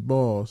flatten these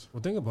balls.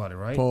 Well, think about it,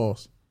 right?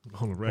 Pause.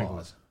 On the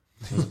regular.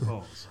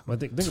 Pause.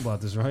 But think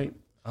about this, right?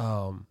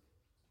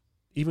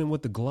 Even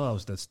with the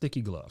gloves, the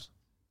sticky gloves,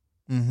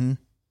 they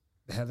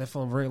had that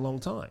for a very long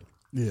time.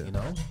 Yeah,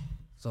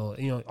 So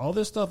all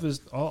this stuff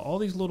is all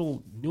these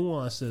little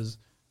nuances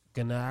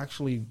can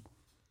actually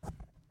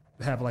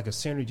have like a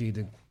synergy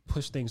to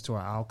push things to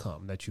an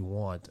outcome that you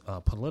want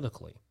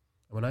politically.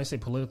 When I say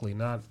politically,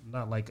 not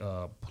like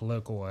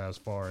political as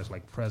far as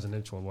like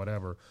presidential or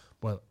whatever,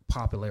 but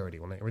popularity,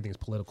 when everything's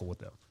political with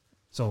them.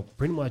 So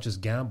pretty much it's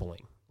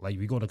gambling. Like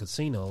you go to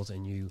casinos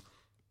and you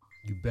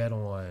bet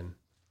on,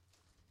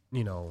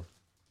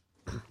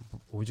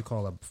 what you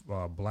call it,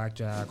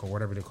 blackjack or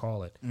whatever they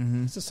call it.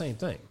 Mm-hmm. It's the same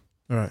thing.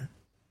 All right.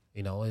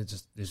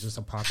 It's just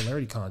a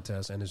popularity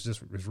contest, and it's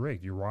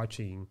rigged. You're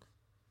watching.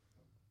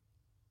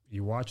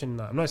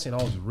 I'm not saying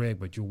all is rigged,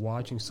 but you're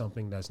watching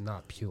something that's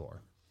not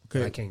pure.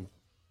 Okay. I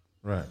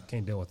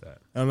can't deal with that.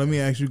 Now let me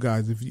ask you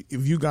guys: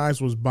 if you guys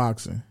was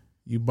boxing,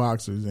 you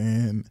boxers,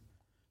 and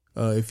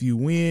if you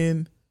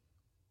win,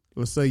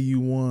 let's say you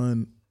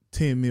won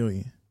 $10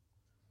 million,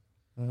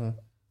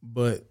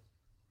 but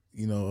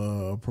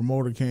a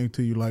promoter came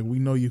to you like, we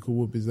know you could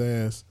whoop his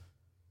ass.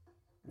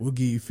 We'll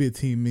give you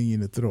 $15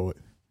 million to throw it.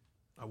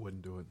 I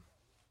wouldn't do it.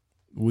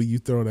 Will you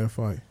throw that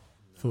fight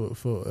for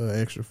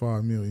extra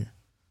 $5 million?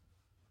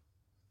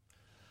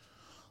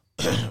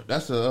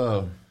 That's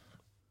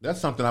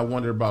something I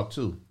wonder about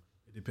too.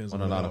 It depends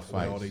on on a lot of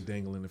fights. all they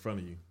dangling in front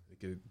of you.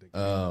 They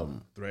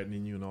can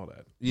threatening you and all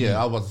that.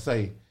 Yeah, I was about to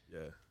say. Yeah.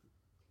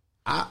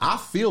 I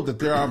feel that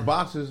there are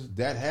boxers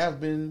that have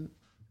been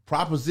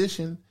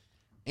propositioned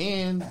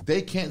and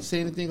they can't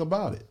say anything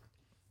about it.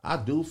 I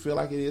do feel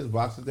like it is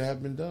boxers that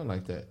have been done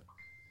like that.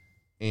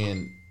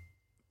 And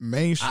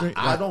Mainstream.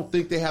 I don't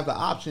think they have the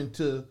option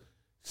to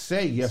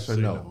say yes or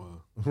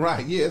no.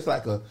 Right. Yeah, it's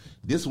like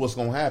this is what's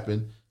going to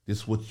happen. This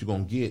is what you're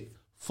going to get.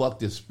 Fuck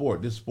this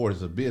sport. This sport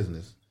is a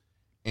business.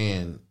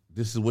 And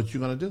this is what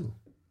you're going to do.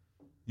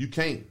 You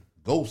can't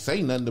go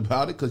say nothing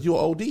about it because you're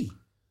OD.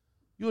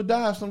 You'll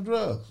die of some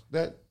drugs,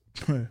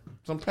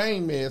 some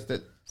pain meds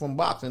that from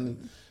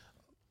boxing,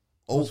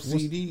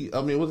 OCD.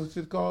 What's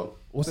it called?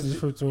 What's the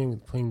difference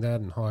between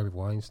that and Harvey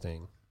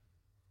Weinstein?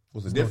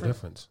 What's the There's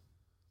difference?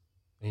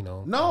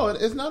 No difference. No,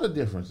 it's not a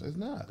difference. It's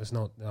not. It's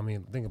no. I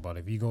mean, think about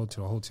it. If you go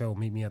to a hotel,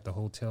 meet me at the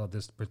hotel at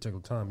this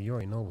particular time, you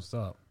already know what's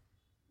up.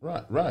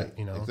 Right.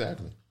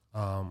 Exactly.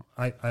 I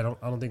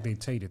don't think they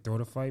tell you to throw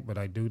the fight, but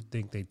I do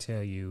think they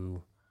tell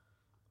you.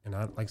 And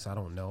like I said, I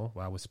don't know,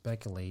 but I would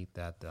speculate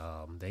that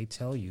they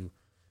tell you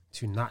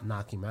to not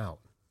knock him out.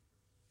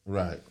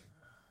 Right.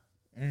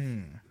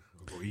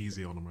 Go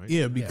easy on them, right?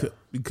 Yeah,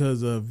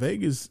 because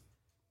Vegas,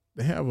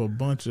 they have a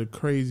bunch of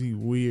crazy,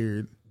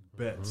 weird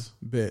bets.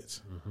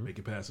 Make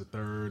it past the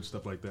third,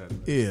 stuff like that.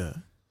 Yeah.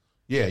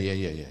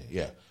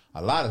 Yeah.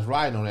 A lot is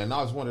riding on that. And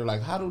I was wondering,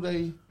 like, how do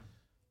they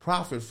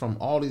profit from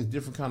all these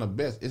different kind of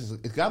bets? It's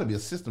got to be a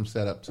system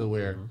set up to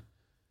where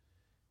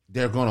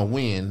they're going to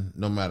win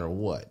no matter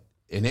what.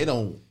 And they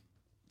don't,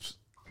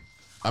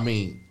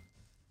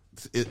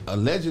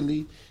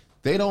 allegedly,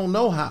 they don't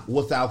know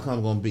what the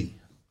outcome going to be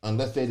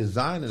unless they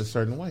design it a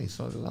certain way.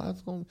 So it's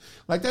going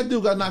like that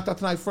dude got knocked out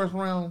tonight, first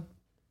round.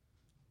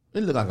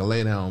 It looked like a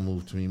lay down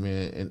move to me,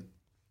 man.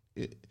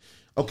 And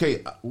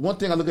one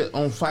thing I look at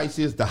on fights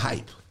is the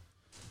hype.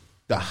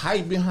 The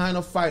hype behind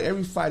a fight.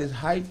 Every fight is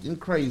hyped and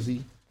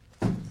crazy.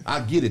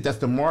 I get it. That's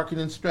the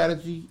marketing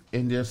strategy,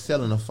 and they're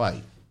selling a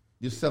fight.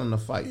 You're selling a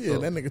fight. Yeah,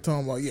 that nigga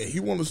talking about, he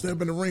want to step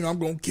in the ring, I'm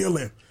going to kill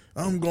him.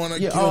 I'm going to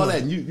kill him. Yeah, all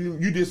that. And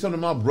you did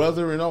something to my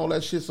brother and all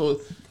that shit.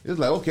 So it's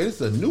like, okay, this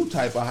is a new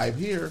type of hype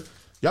here.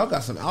 Y'all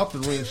got some out the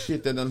ring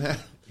shit that doesn't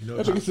have.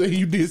 That nigga say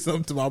you did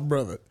something to my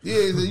brother.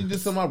 Yeah, you did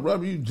something to my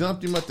brother. You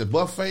jumped him at the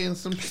buffet and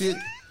some shit.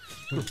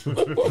 Hit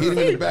him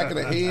in the back of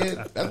the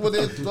head. That's what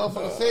that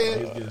motherfucker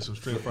said. He's getting some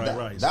straight fried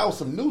rice. That was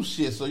some new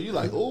shit. So you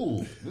like,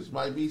 ooh, this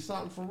might be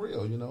something for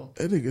real, you know?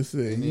 That nigga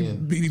said you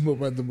beat him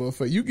up at the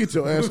buffet. You get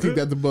your ass kicked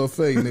at the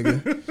buffet,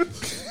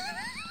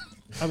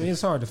 nigga. I mean,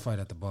 it's hard to fight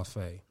at the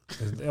buffet.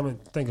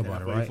 Think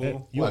about it, right?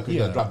 You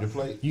gotta drop your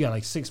plate. You got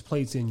like 6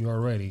 plates in you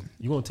already.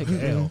 You're gonna take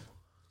an L.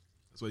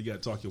 That's why you gotta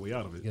talk your way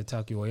out of it. You gotta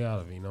talk your way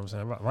out of it. You know what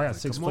I'm saying? If I got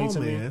 6 plates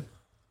in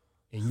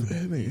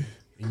me,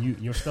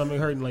 and your stomach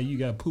hurting like you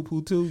got poo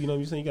poo too. You know what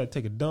I'm saying? You gotta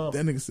take a dump.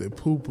 That nigga said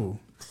poo poo.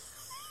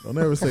 Don't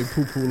ever say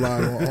poo poo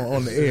live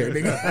on the air,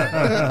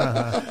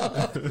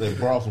 nigga. They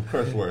borrow some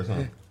curse words,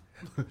 huh?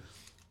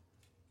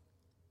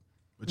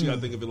 But you gotta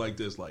think of it like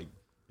this: like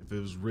if it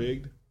was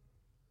rigged,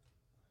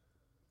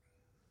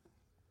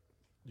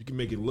 you can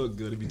make it look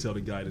good if you tell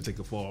the guy to take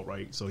a fall,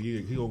 right? So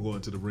he gonna go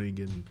into the ring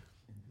and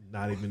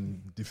not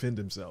even defend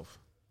himself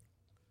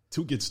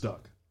to get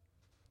stuck.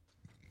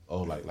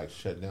 Oh, like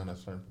shut down at a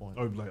certain point.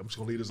 Or like I'm just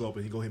gonna leave this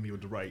open. He gonna hit me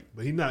with the right,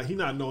 but he not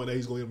knowing that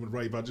he's gonna hit him with the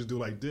right. If I just do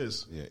like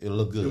this, yeah, it'll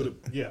look good.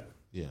 Yeah.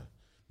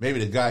 Maybe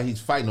the guy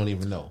he's fighting don't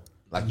even know.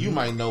 Like you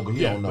might know, but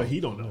he don't know. But he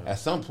don't know. At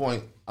some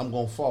point, I'm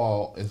gonna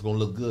fall. It's gonna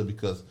look good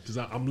because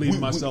I'm leaving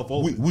myself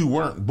open. We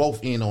weren't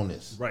both in on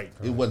this. Right.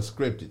 It wasn't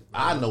scripted.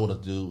 I know what to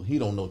do. He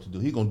don't know what to do.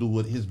 He gonna do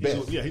what his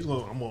best. He's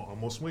gonna. I'm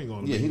gonna swing on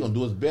him. Yeah, he gonna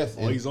do his best.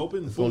 Oh, he's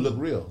open. It's gonna look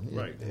real.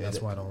 Right.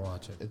 That's why I don't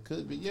watch it. It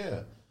could be. Yeah.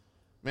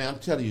 Man, I'm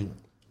telling you,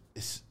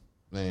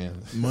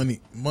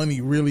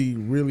 money really,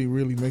 really,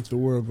 really makes the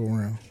world go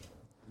round.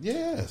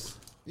 Yes.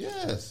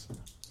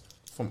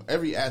 From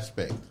every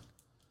aspect,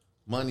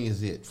 money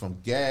is it. From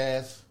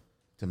gas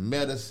to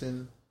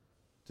medicine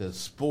to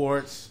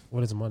sports.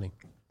 What is money?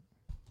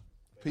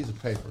 Piece of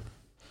paper.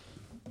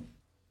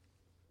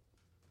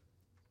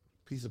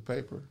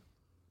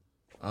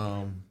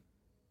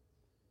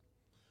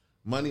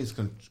 Money is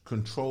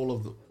control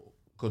of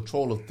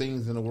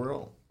things in the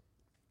world.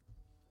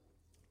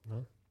 Huh?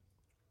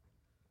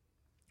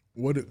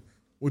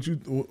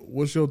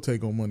 What's your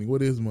take on money?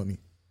 What is money?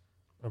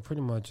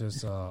 Pretty much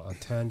it's a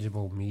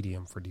tangible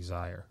medium for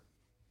desire.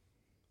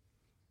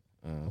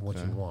 What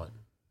you want.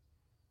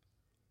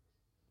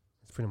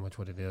 It's pretty much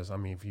what it is. I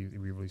mean, if you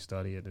really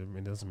study it,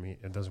 it doesn't mean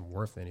it doesn't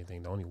worth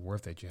anything. The only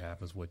worth that you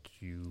have is what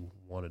you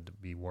want it to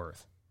be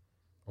worth,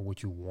 or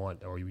what you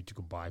want, or what you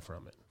could buy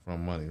from it.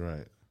 From money,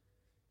 right?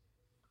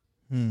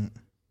 You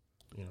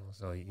know,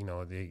 so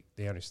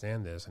they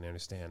understand this, and they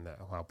understand that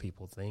how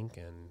people think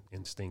and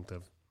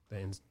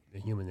the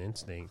human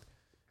instinct,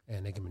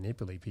 and they can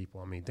manipulate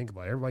people. I mean, think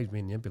about it. Everybody's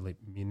being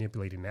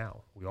manipulated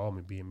now. We all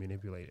being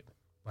manipulated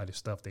by the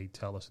stuff they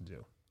tell us to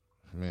do.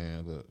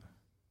 Man, look.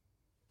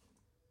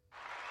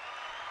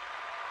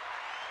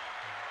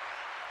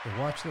 Hey,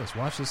 watch this.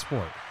 Watch this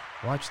sport.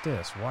 Watch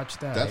this. Watch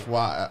that. That's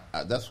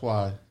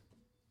why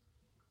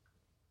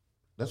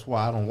That's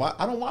why I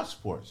don't watch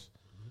sports.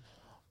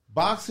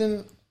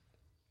 Boxing,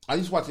 I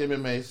used to watch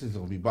MMA. It's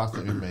going to be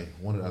boxing, MMA,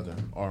 one or the other,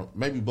 or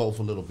maybe both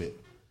a little bit.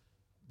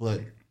 But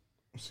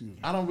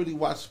I don't really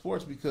watch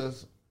sports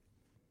because,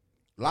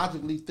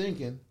 logically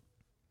thinking,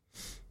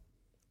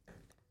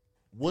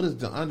 what is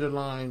the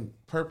underlying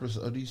purpose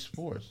of these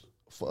sports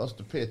for us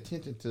to pay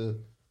attention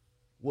to?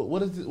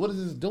 What is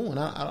this doing?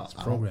 It's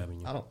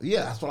programming you.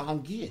 Yeah, that's what I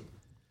don't get.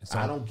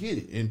 I don't get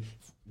it. And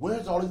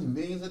where's all these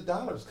millions of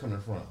dollars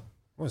coming from?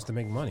 Well, it's to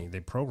make money. They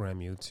program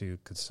you to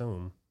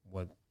consume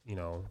what,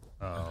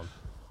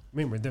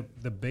 remember,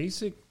 the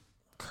basic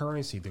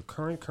currency, the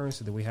current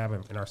currency that we have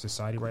in our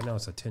society right now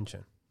is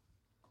attention.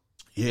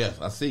 Yes,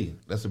 I see.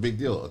 That's a big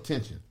deal.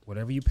 Attention.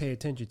 Whatever you pay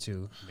attention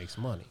to makes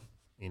money,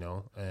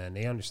 and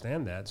they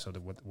understand that. So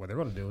that what they're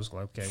going to do is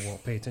like, okay, well,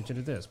 pay attention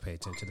to this, pay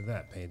attention to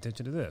that, pay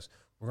attention to this.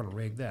 We're going to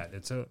rig that.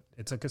 It's a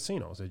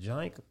casino. It's a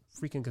giant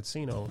freaking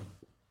casino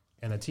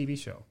and a TV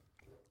show.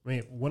 I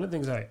mean, one of the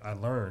things I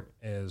learned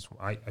is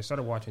I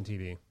started watching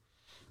TV,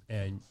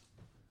 and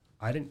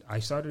I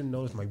started to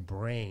notice my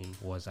brain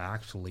was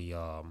actually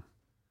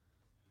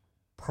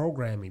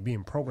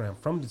being programmed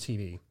from the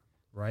TV,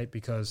 right?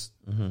 Because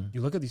you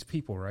look at these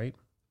people, right,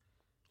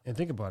 and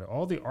think about it.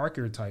 All the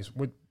archetypes,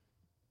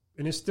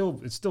 and it's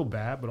still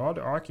bad, but all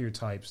the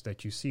archetypes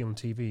that you see on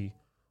TV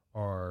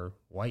are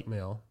white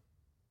male.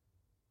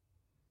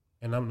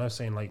 And I'm not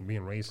saying like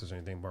being racist or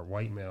anything, but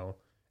white male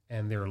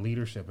and their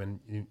leadership. And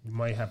you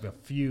might have a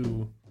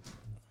few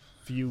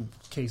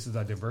cases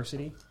of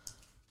diversity,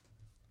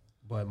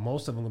 but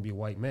most of them will be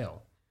white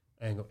male.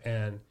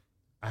 And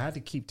I had to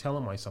keep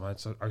telling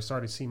myself, I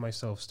started seeing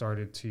myself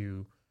started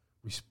to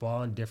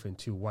respond different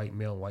to white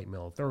male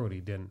authority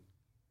than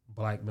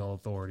black male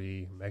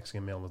authority,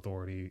 Mexican male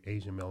authority,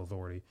 Asian male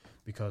authority,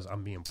 because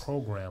I'm being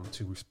programmed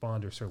to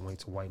respond a certain way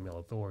to white male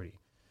authority.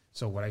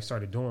 So what I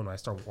started doing, I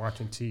started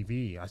watching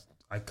TV.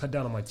 I cut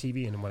down on my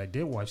TV, and when I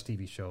did watch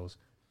TV shows,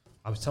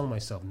 I was telling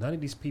myself, none of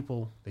these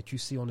people that you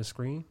see on the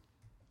screen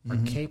are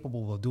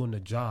capable of doing the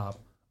job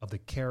of the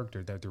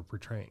character that they're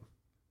portraying.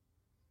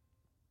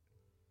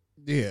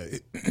 Yeah,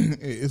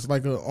 it's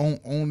like a on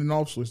and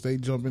off switch. They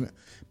jump in.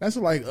 That's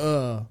like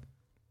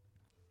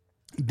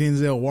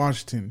Denzel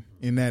Washington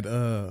in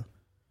that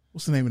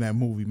what's the name of that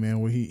movie,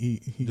 man? Where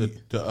he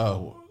the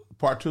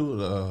part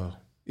 2,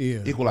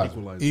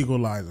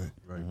 Equalizer.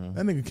 Right.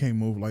 That nigga can't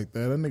move like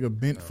that. That nigga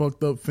bent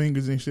fucked up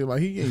fingers and shit. Like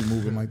he ain't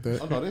moving like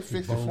that. Oh no, they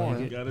fixed it for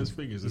him. He got his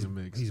fingers in the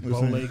mix. He's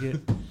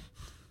bow-legged.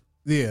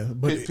 Yeah,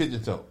 but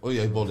pigeon toe. Oh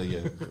yeah,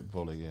 bow-legged.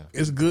 Yeah.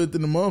 It's good to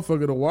the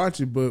motherfucker to watch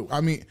it, but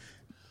I mean,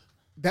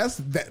 that's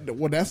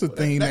the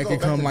thing that can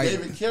come like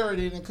David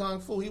Carradine in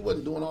Kung Fu. He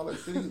wasn't doing all that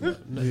shit either.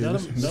 None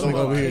of them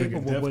are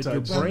capable, but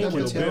your brain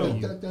will tell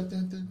you.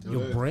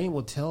 Your brain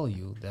will tell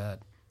you that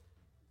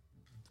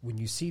when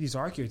you see these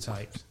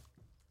archetypes,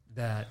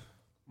 that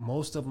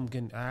most of them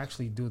can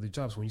actually do the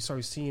jobs. When you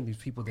start seeing these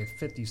people that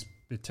fit these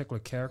particular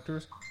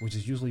characters, which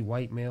is usually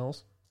white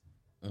males,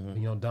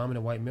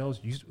 dominant white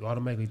males, you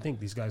automatically think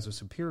these guys are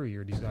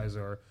superior. These guys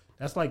are.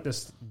 That's like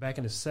this back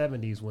in the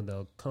 70s when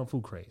the Kung Fu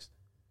craze.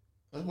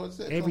 What's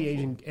that? Every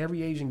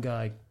Asian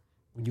guy,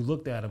 when you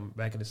looked at him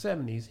back in the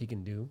 70s, he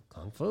can do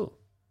Kung Fu.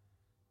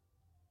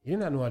 He did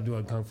not know how to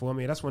do Kung Fu. I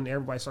mean, that's when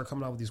everybody started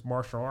coming out with these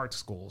martial arts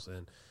schools,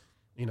 and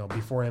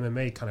before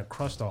MMA kind of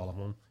crushed all of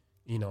them.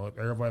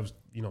 Everybody was,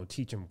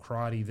 teaching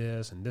karate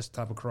this and this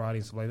type of karate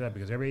and stuff like that,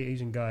 because every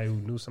Asian guy who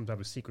knew some type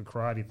of secret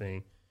karate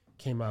thing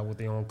came out with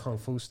their own Kung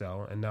Fu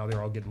style, and now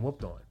they're all getting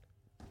whooped on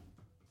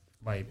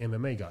by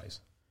MMA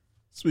guys.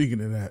 Speaking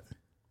of that,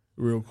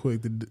 real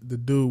quick, the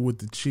dude with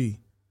the chi.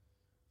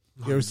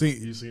 You ever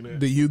seen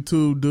that? The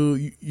YouTube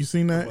dude? You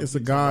seen that? It's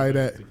a guy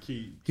that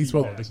he's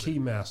supposed the key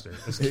master.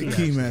 It's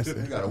key master.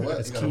 You got a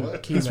what?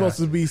 He's supposed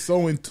to be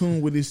so in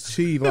tune with his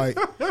chi, like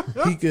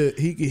he could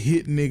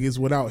hit niggas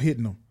without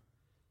hitting them.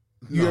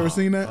 You ever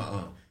seen that?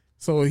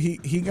 So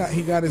he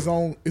got his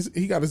own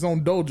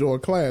dojo or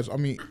class. I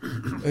mean,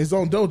 his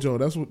own dojo.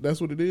 That's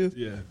what it is.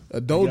 Yeah,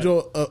 a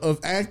dojo of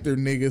actor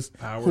niggas.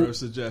 Power of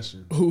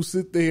suggestion. Who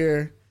sit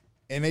there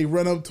and they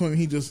run up to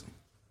him.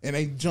 And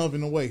they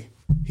jumping away.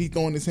 He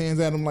throwing his hands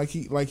at him like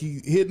he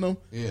hitting them.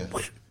 Yeah.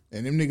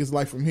 And them niggas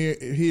like from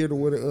here to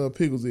where the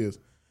Pickles is.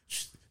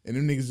 And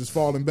them niggas just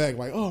falling back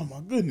like, oh my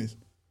goodness.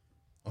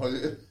 Oh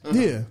yeah.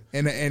 Yeah.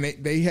 And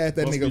they had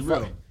that nigga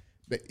fight.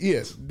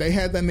 Yes, they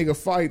had that nigga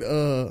fight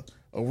a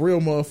real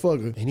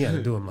motherfucker. And he had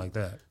to do him like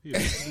that. The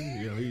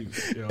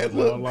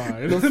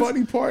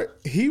funny part,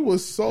 he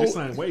was so. They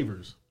signed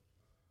waivers.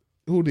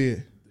 Who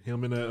did?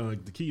 Him and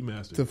the key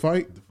master to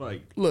fight.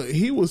 fight. Look,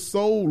 he was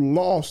so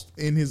lost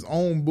in his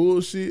own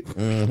bullshit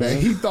that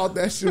he thought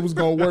that shit was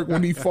gonna work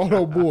when he fought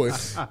old boy.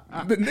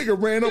 The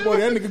nigga ran up on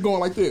that nigga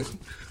going like this.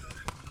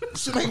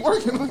 Shit ain't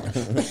working.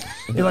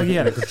 He like he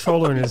had a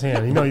controller in his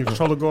hand. Your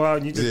controller go out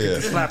and you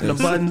just slapping the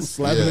buttons,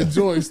 slapping the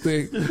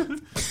joystick.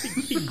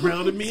 He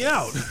grounded me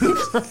out.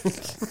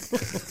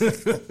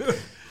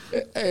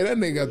 Hey, that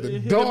nigga got the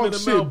dog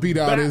shit beat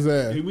out his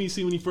ass. Hey, we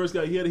see when he first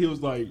got hit, he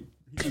was like,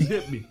 he just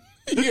hit me.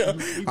 Yeah,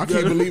 I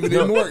can't believe it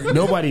didn't work.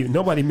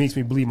 Nobody makes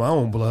me bleed my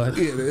own blood.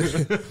 Yeah,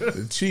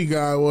 the chi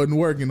guy wasn't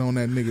working on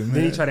that nigga, man.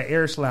 Then he tried to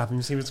air slap him.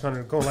 You see what's going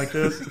to go like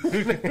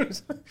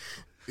this?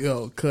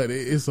 Yo, cut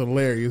it. It's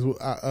hilarious.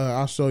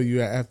 I'll show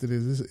you after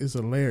this. It's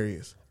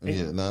hilarious.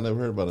 Yeah, no, I never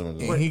heard about him.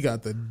 And he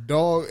got the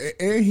dog,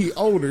 and he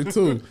older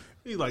too.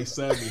 He's like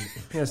 70.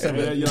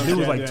 Yeah, he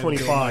was like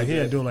 25. He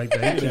didn't do it like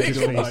that. He didn't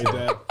do it like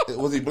that.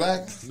 Was he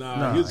black?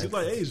 Nah, he was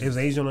like Asian. It was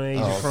Asian on the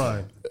Asian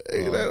crime.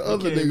 Hey, that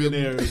other Came in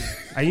nigga. there.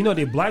 And you know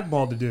they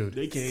blackballed the dude.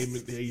 They came.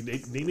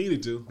 They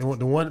needed to.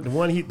 The one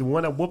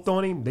that whooped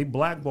on him, they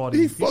blackballed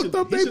him. He fucked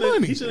up their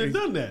money. He should have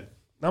done that.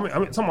 I mean,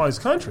 talking about his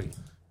country.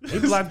 They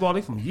blackballed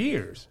him from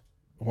years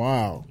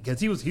Wow.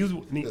 because he was.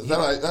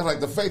 That's like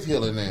the faith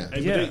healing man.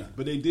 Hey, Yeah.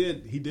 but they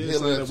did. He did Yeah,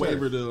 sign a that's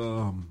waiver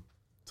to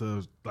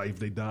like if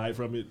they died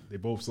from it, they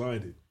both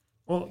signed it.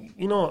 Well,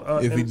 you know,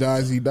 If he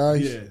dies, he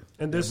dies. Yeah,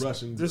 And that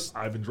Russian,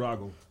 Ivan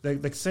Drago.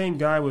 the same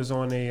guy was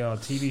on a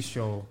TV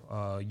show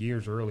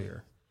years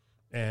earlier,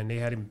 and they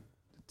had him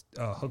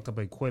hooked up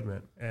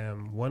equipment.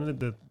 And one of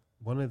the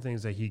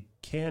things that he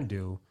can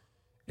do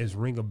is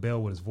ring a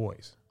bell with his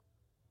voice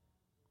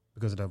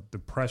because of the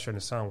pressure and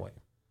the sound wave,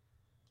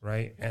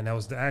 right? And that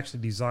was actually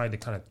designed to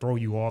kind of throw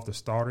you off, to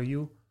startle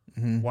you,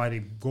 while they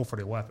go for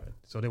their weapon.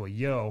 So they would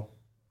yell,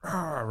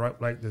 right,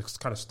 like to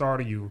kind of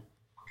startle you.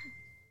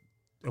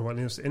 And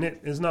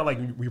it's not like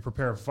we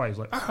prepare for fights.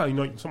 Like,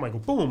 somebody go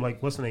boom.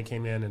 Like, what's the name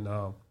came in and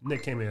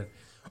Nick came in,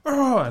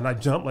 and I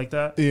jumped like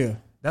that. Yeah.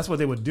 That's what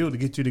they would do to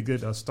get you to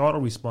get a startle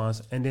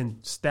response and then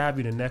stab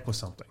you in the neck with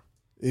something.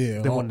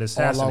 Yeah. They wanted to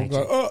assassinate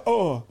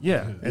you.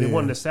 Yeah, and they Yeah.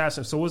 wanted to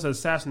assassinate. So it was an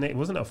assassinate. It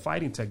wasn't a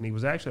fighting technique. It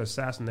was actually an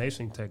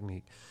assassination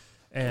technique.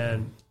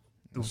 And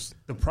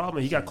the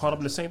problem, he got caught up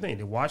in the same thing.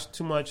 They watched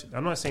too much.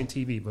 I'm not saying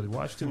TV, but they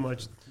watched too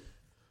much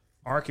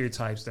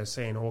archetypes that's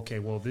saying, okay,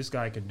 well, this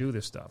guy can do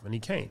this stuff, and he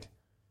can't.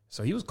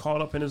 So he was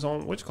caught up in his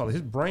own,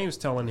 his brain was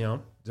telling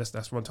him, that's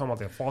what I'm talking about,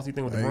 that faulty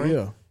thing with the brain.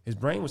 Yeah. His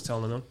brain was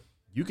telling him,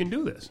 you can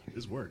do this.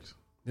 This works.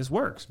 This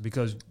works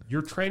because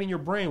you're training your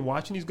brain,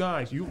 watching these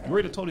guys. You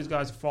already told these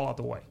guys to fall out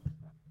the way.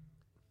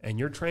 And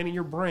you're training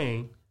your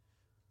brain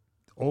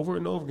over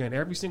and over again,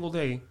 every single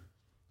day.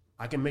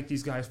 I can make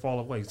these guys fall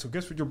away. So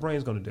guess what your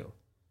brain's going to do?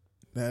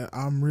 That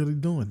I'm really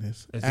doing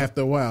this.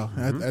 After a while,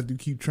 after you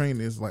keep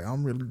training, it's like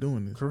I'm really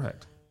doing this.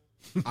 Correct.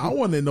 I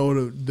want to know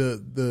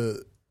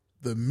the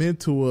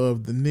mental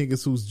of the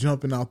niggas who's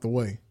jumping out the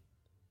way.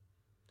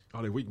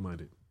 Oh, they weak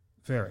minded.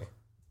 Very.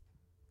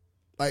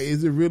 Like,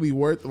 is it really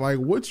worth? Like,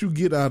 what you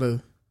get out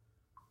of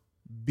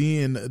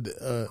being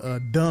a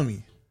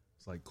dummy?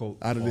 It's like cult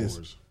Out of this.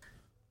 followers.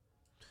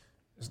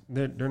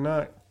 They're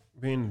not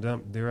being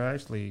dumb. They're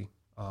actually,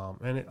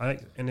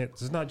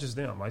 it's not just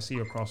them. I see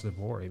it across the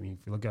board. I mean,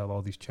 if you look at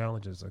all these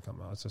challenges that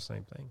come out, it's the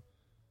same thing.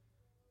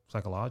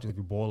 Psychological, if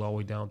you boil all the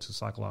way down to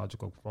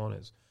psychological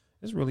components,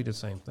 it's really the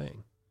same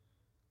thing.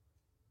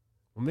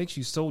 What makes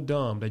you so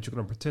dumb that you're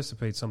going to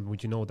participate in something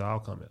which you know what the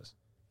outcome is?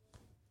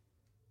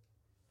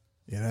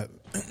 Yeah,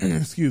 that,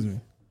 excuse me.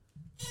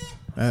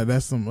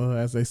 That's some,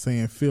 as they say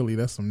in Philly,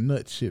 that's some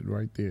nut shit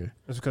right there.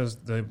 It's because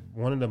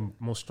one of the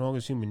most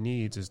strongest human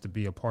needs is to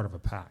be a part of a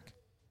pack.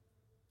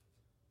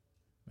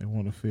 They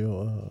want to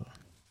feel.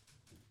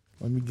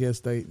 Let me guess,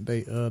 they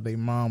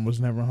mom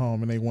was never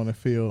home, and they want to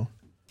feel.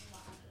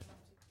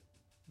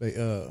 They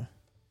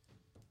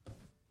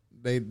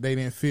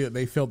didn't feel,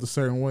 they felt a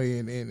certain way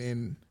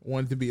and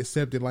wanted to be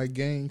accepted like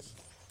gangs.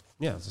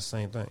 Yeah, it's the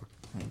same thing.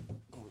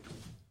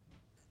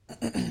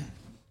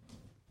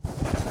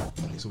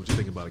 So what you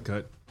think about it,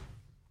 Cut?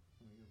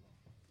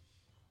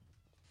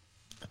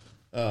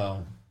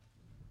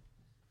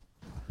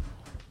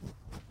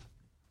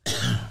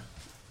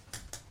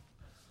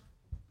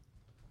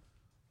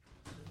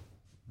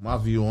 My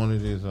view on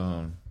it is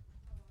a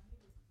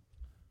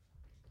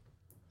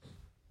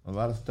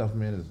lot of stuff,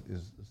 man,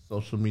 is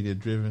social media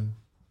driven.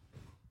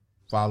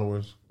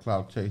 Followers,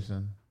 clout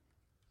chasing.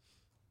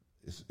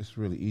 It's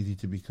really easy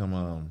to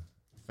become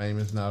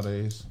famous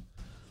nowadays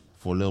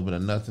for a little bit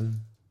of nothing.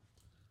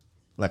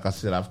 Like I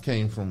said, I've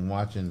came from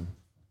watching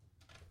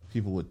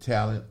people with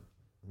talent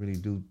really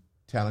do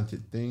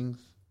talented things,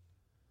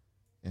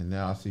 and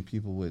now I see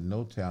people with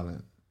no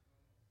talent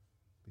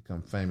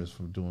become famous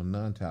from doing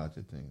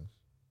non-talented things.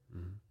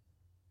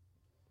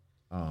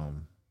 Mm-hmm.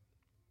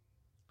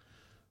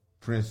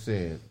 Prince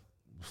said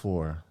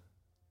before,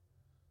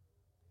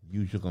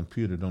 use your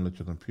computer, don't let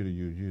your computer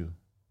use you.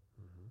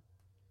 Mm-hmm.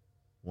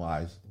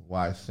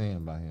 Wise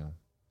saying by him.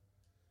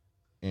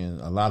 And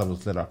a lot of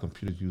us let our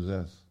computers use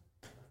us.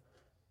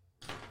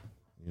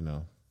 You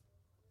know.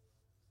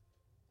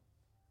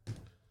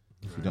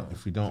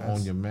 If you don't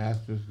own your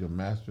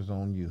masters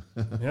own you.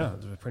 Yeah,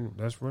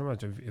 that's pretty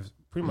much. If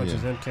pretty much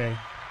is MK.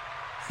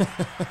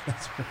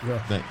 That's pretty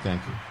good.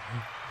 Thank you.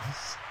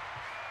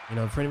 You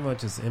know, pretty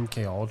much it's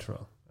MK Ultra.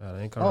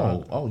 Yeah.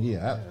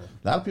 A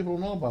lot of people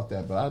don't know about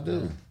that, but I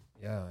do.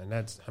 Yeah, and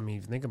that's. I mean,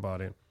 if you think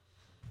about it,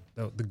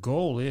 the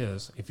goal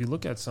is, if you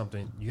look at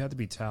something, you have to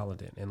be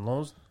talented, and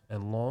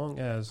long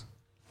as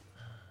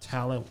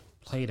talent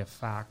played a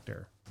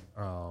factor,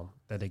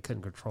 that they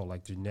couldn't control,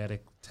 like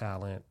genetic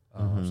talent,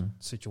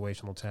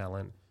 situational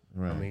talent.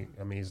 Right.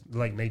 I mean, it's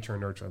like nature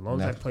and nurture. As long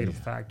as that played a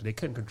factor, they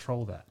couldn't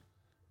control that.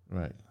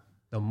 Right.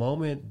 The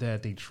moment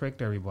that they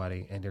tricked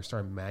everybody and they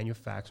started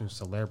manufacturing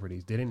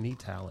celebrities, they didn't need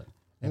talent,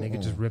 and they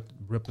could just rip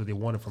what they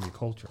wanted from your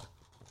culture.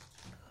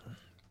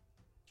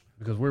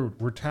 Because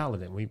we're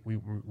talented,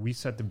 we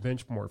set the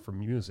benchmark for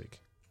music,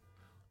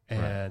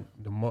 and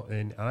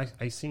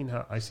I seen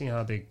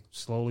how they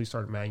slowly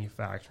started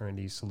manufacturing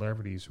these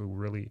celebrities who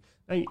really,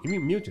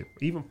 even music,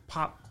 even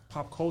pop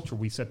culture,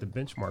 we set the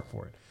benchmark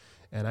for it,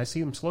 and I see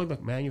them slowly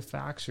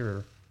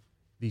manufacture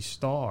these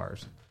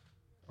stars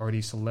or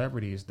these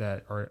celebrities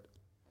that are.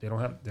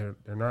 They're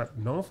not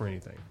known for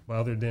anything, but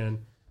other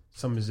than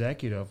some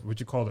executive, what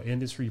you call the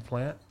industry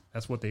plant.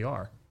 That's what they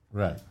are.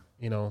 Right.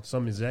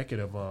 Some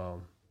executive,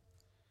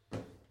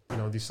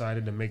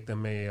 decided to make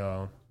them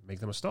a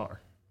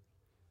star,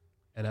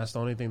 and that's the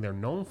only thing they're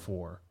known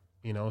for.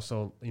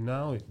 So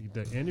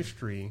the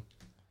industry,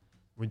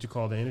 what you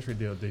call the industry,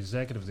 the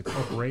executives, the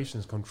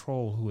corporations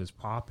control who is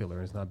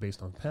popular. It's not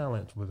based on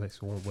talent, but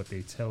based on what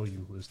they tell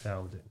you who is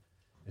talented.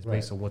 It's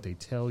based on what they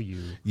tell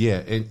you.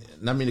 Yeah, and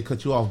not mean to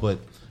cut you off, but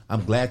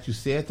I'm glad you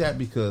said that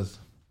because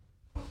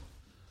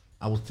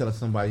I was telling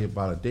somebody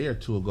about a day or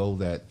two ago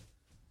that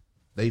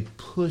they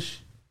push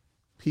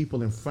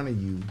people in front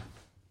of you,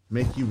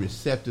 make you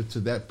receptive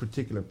to that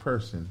particular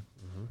person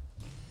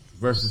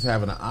versus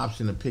having an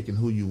option of picking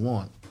who you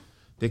want.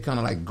 They kind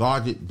of like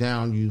guard it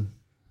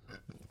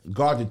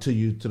to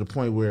you to the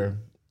point where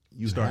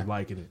you start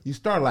liking it. You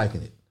start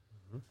liking it.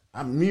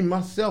 I've seen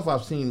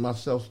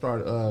myself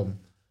start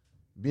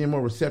being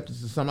more receptive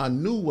to something I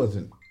knew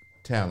wasn't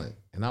talent.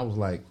 And I was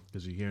like...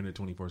 Because you're hearing it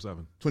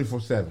 24/7.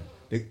 24/7.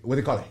 What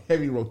they call it,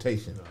 heavy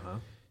rotation.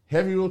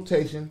 Heavy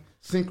rotation,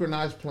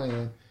 synchronized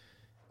playing.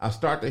 I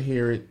start to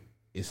hear it.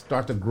 It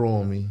start to grow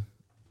on me.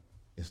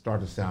 It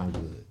start to sound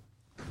good.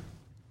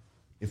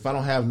 If I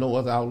don't have no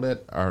other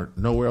outlet or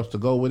nowhere else to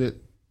go with it,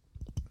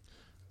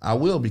 I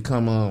will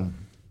become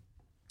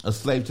a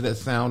slave to that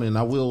sound, and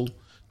I will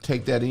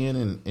take that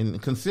in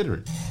and consider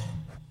it.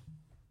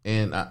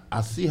 And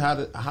I see how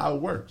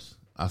it works.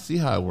 I see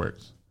how it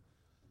works.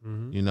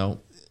 And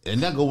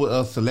that go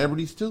with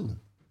celebrities too.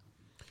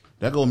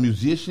 That go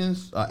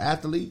musicians,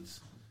 athletes.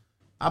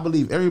 I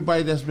believe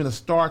everybody that's been a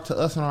star to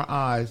us in our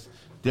eyes,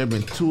 there have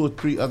been 2 or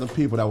 3 other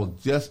people that was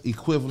just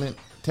equivalent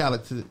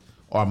talented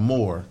or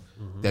more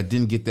that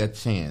didn't get that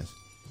chance.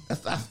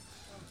 For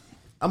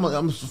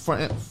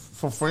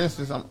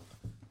instance,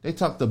 they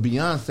talk the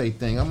Beyonce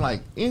thing. I'm like,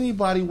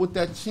 anybody with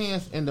that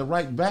chance and the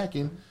right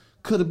backing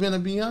could have been a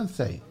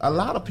Beyonce. A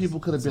lot of people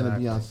could have been a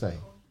Beyonce.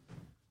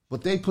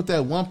 But they put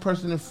that one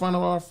person in front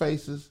of our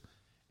faces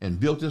and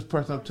built this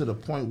person up to the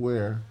point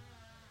where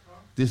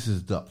this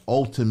is the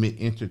ultimate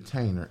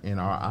entertainer in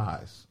our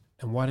eyes.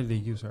 And why did they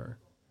use her?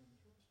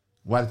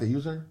 Why did they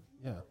use her?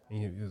 Yeah.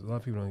 A lot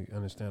of people don't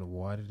understand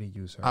why did they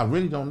use her. I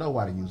really don't know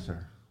why they use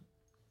her.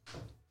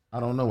 I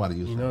don't know why they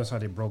use her. You notice how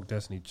they broke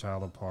Destiny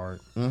Child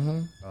apart?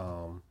 And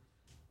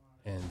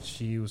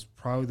she was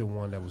probably the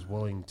one that was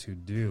willing to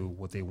do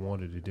what they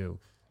wanted to do.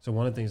 So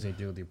one of the things they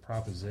do, they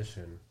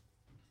proposition.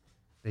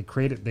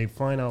 They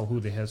find out who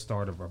the head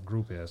start of a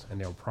group is,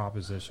 and they'll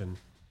proposition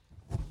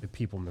the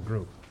people in the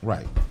group.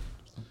 Right.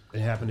 It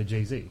happened to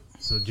Jay-Z.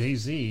 So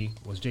Jay-Z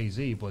was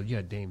Jay-Z, but you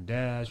had Dame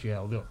Dash, you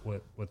had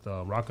with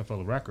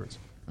Rockefeller Records.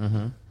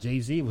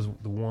 Jay-Z was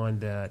the one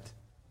that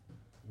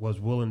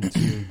was willing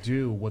to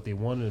do what they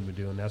wanted him to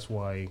do, and that's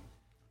why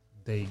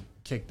they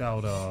kicked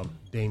out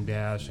Dame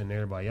Dash and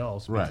everybody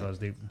else because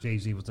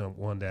Jay-Z was the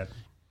one that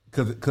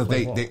because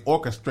they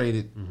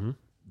orchestrated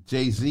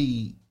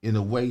Jay-Z in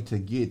a way to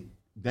get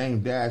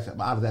Dame Dash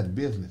out of that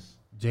business.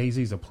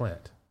 Jay-Z's a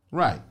plant,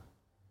 right?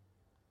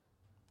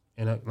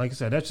 And like I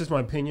said, that's just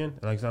my opinion.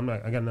 Like I said,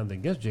 I got nothing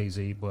against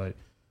Jay-Z, but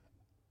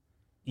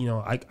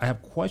I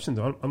have questions.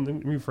 Let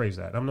me rephrase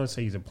that. I'm not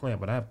saying he's a plant,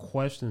 but I have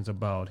questions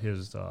about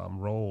his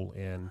role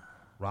in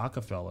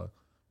Rockefeller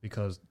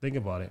because think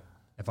about it.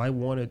 If I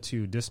wanted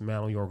to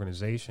dismantle your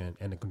organization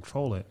and to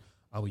control it,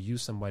 I would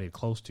use somebody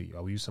close to you.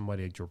 I would use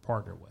somebody that you're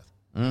partnered with.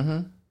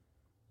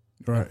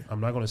 Right. I'm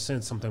not going to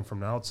send something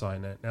from the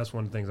outside. And that's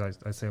one of the things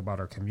I say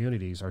about our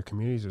communities. Our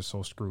communities are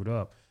so screwed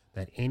up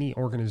that any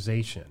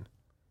organization,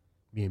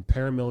 being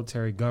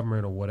paramilitary,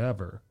 government, or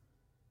whatever,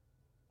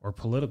 or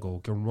political,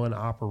 can run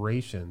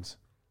operations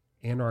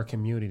in our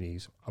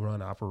communities,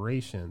 run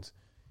operations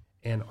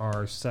in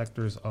our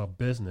sectors of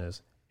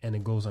business, and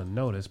it goes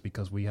unnoticed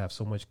because we have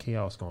so much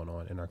chaos going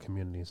on in our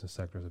communities and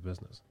sectors of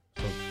business.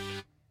 So,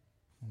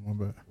 my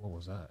bad. What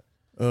was that?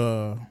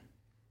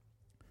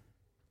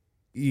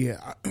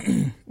 Yeah,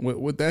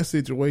 with that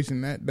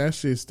situation, that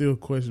shit's still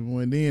questionable.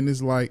 And then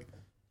it's like,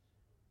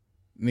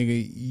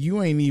 nigga,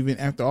 you ain't even,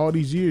 after all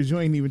these years, you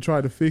ain't even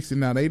tried to fix it.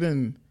 Now, they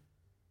done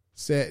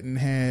sat and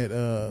had,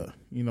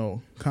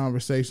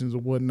 conversations or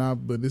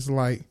whatnot, but it's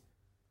like,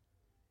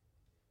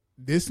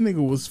 this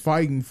nigga was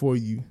fighting for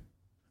you.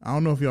 I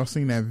don't know if y'all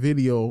seen that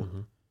video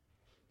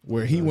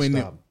where he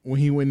went when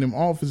he went in them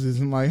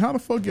offices and like, how the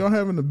fuck y'all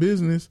having a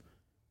business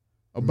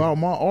about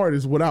my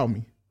artist without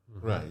me.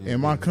 Right.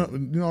 And my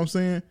company, you know what I'm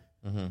saying?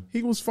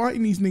 He was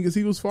fighting these niggas.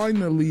 He was fighting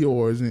the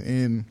Leors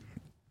and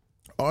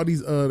all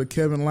these the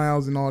Kevin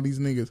Lows and all these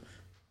niggas.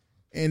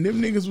 And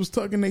them niggas was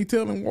tucking they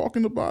tail and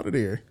walking up out of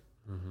there.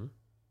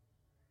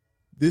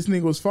 This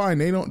nigga was fighting.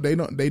 They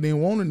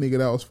didn't want a nigga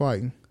that was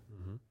fighting.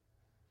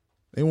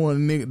 They wanted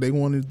a nigga. They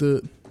wanted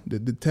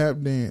the tap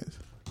dance.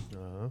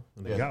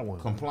 And they got one.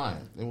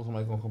 Compliant. They want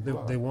somebody going to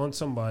comply. They want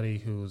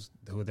somebody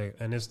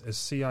and it's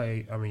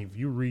CIA. I mean, if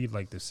you read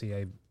like the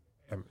CIA,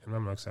 and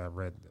I'm not saying I've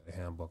read the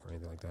handbook or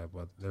anything like that,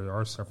 but there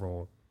are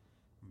several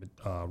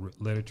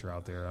literature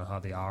out there on how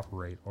they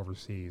operate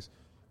overseas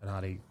and how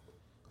they.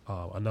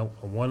 I know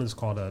one is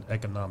called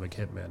Economic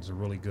Hitman. It's a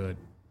really good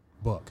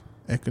book.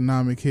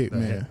 Economic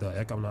Hitman. The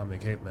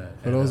Economic Hitman.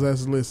 For those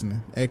that's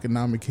listening,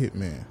 Economic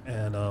Hitman.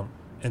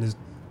 And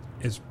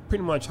it's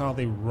pretty much how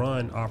they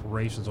run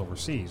operations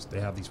overseas. They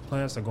have these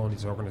plants that go in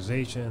these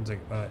organizations,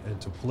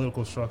 into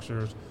political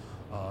structures,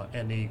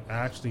 and they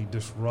actually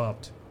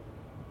disrupt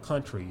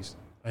countries.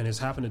 And it's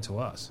happening to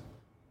us.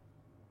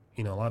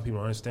 You know, a lot of people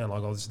don't understand.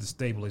 Like, this is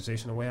the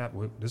destabilization of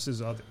way. This is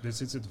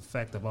the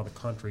effect of other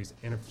countries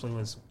interfering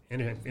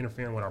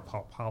with our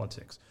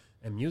politics.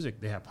 And music,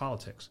 they have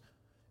politics,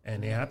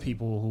 and they have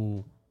people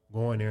who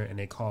go in there and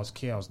they cause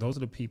chaos. Those are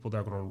the people that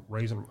are going to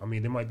raise them. I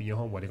mean, they might be your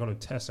homeboy. They're going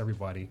to test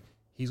everybody.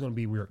 He's going to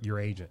be your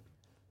agent.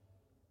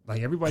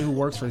 Like, everybody who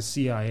works for the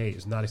CIA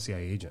is not a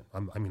CIA agent. I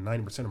mean,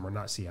 90% of them are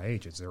not CIA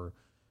agents.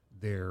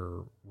 They're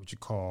what you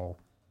call,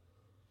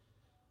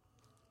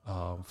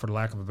 for the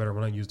lack of a better,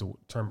 when I use the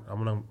term,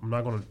 I'm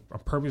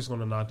purposely going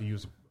to not to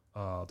use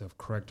the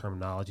correct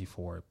terminology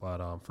for it, but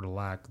for the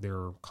lack,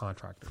 they're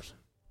contractors.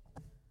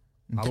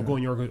 Okay. I will go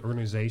in your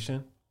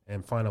organization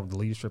and find out what the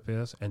leadership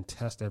is and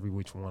test every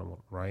which one of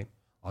them, right?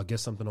 I'll get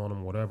something on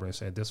them, whatever, and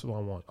say, this is what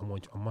I want. I'm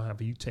going to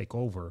have you take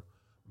over,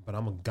 but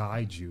I'm going to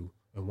guide you.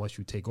 And once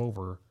you take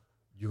over,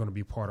 you're going to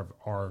be part of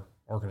our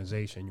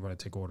organization. You're going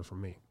to take orders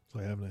from me. It's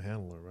like having a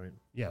handler, right?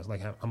 Yeah, it's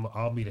like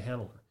I'll be the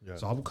handler. Yeah.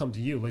 So I will come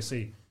to you. Let's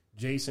say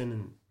Jason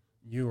and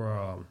you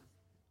are,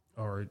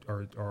 or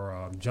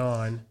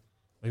John.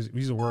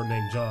 Use a word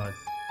named John.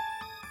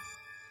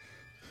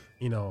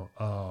 You know,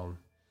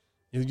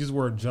 you use the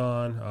word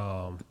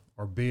John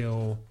or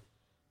Bill.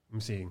 Let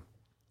me see.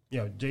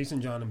 Yeah,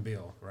 Jason, John, and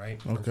Bill,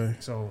 right? Okay.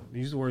 So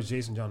use the words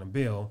Jason, John, and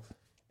Bill,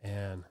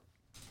 and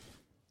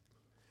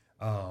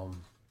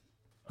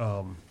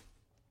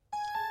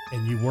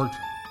you worked,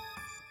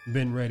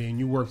 been ready, and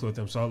you worked with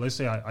them. So let's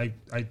say I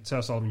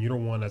test all of them. You're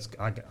the one that's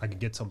I can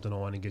get something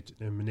on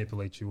and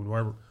manipulate you,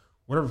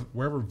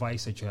 whatever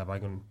vice that you have, I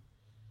can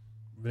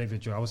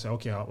manipulate you. I would say,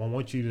 okay, I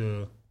want you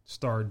to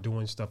start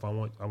doing stuff. I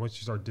want you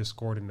to start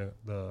discording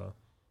the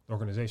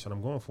organization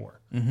I'm going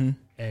for. And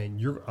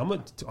I'm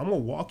gonna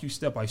walk you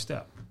step by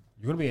step.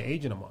 You're gonna be an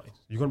agent of mine.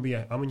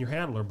 I'm your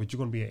handler, but you're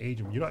gonna be an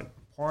agent. You're not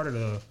part of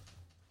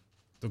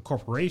the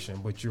corporation,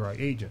 but you're our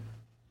agent.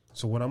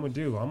 So what I'm gonna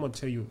do, I'm gonna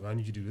tell you, I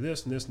need you to do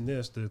this and this and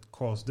this to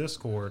cause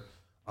discord.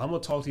 I'm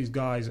gonna talk to these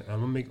guys, and I'm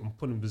gonna make them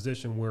put in a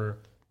position where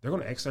they're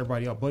gonna X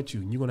everybody out but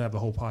you, and you're gonna have the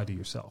whole pie to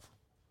yourself.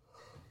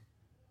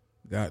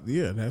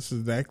 Yeah, that's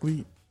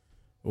exactly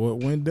what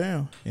went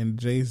down. And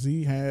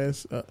Jay-Z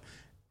has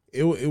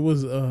it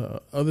was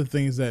other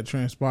things that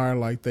transpired,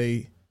 like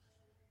they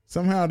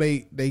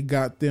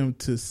got them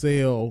to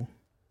sell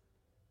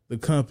the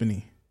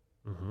company.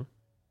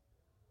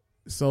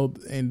 So,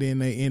 and then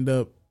they end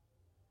up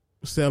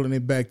selling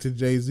it back to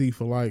Jay-Z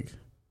for like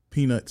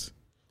peanuts.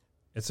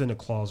 It's in the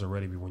clause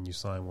already when you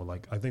sign with,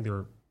 like, I think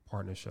they're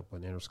partnership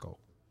with Interscope.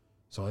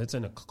 So it's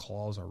in the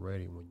clause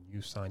already when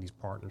you sign these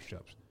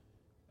partnerships.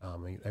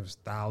 There's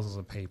thousands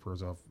of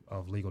papers of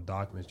legal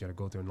documents you got to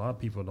go through. And a lot of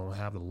people don't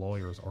have the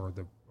lawyers or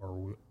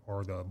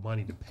the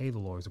money to pay the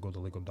lawyers to go to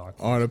legal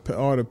documents.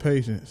 Or the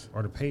patients.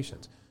 Or the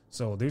patients.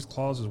 So there's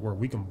clauses where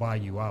we can buy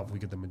you out if we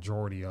get the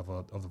majority of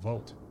the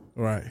vote.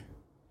 Right.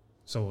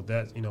 So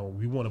that,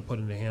 we want to put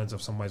in the hands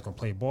of somebody's going to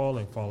play ball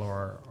and follow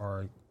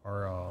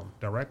our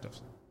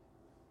directives.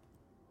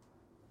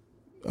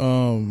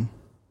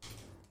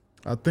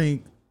 I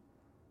think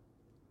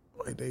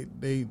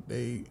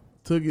they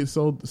took it,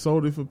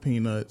 sold it for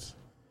peanuts,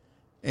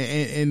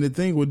 and the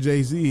thing with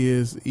Jay-Z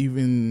is,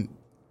 even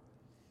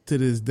to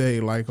this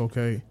day, like,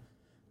 okay,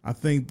 I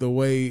think the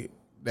way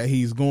that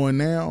he's going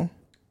now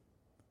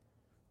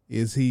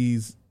is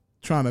he's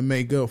trying to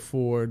make up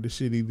for the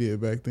shit he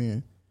did back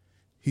then.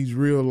 He's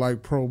real,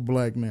 like,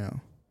 pro-black now.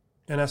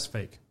 And that's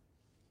fake.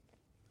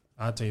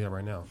 I'll tell you that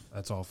right now.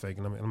 That's all fake.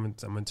 And I'm going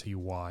to tell you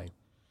why.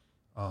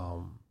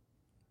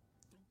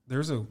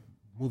 There's a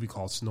movie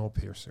called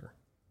Snowpiercer.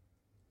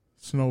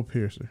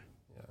 Snowpiercer.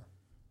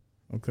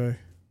 Yeah. Okay.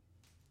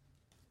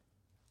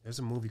 There's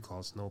a movie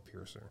called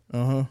Snowpiercer.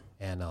 Uh-huh.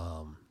 And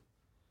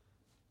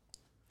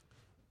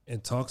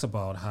it talks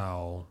about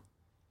how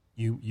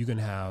you can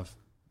have...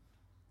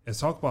 It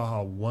talks about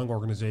how one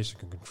organization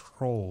can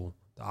control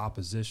the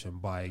opposition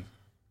by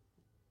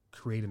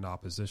creating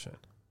opposition.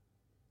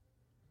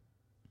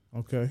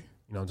 Okay.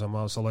 You know what I'm talking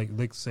about? So, like,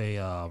 let's say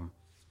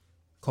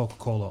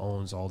Coca-Cola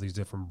owns all these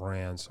different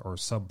brands or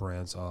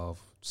sub-brands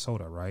of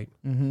soda, right?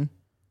 Mm-hmm.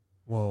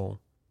 Well,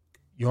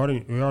 you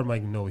already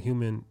might know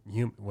human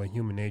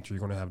nature, you're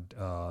going to have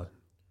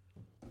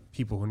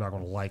people who are not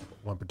going to like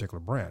one particular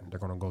brand. They're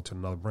going to go to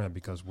another brand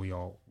because we're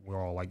all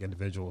like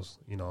individuals,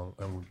 you know,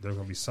 and there's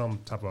going to be some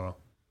type of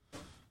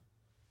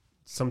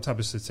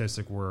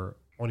statistic where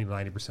only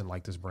 90%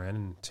 like this brand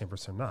and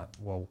 10% not.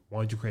 Well,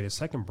 why don't you create a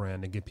second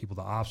brand and give people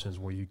the options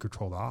where you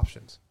control the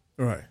options?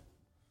 Right.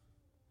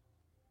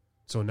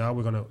 So now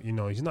we're gonna, you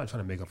know, he's not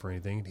trying to make up for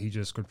anything. He's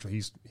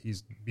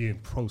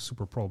being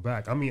super pro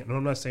back. I mean,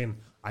 I'm not saying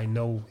I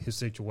know his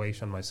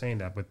situation. I'm not saying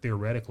that, but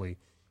theoretically,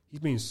 he's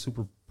being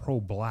super pro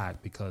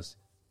black because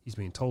he's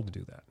being told to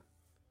do that.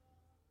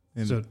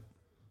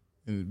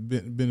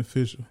 And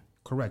beneficial.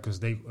 Correct, because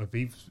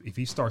if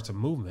he starts a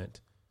movement,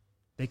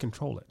 they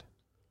control it.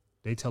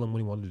 They tell him what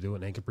he wanted to do,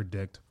 and they can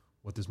predict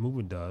what this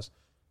movement does.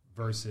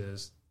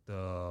 Versus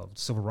the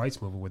civil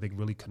rights movement, where they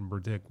really couldn't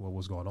predict what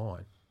was going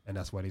on. And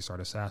that's why they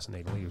start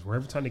assassinating leaders. Where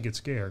every time they get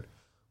scared,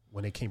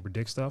 when they can't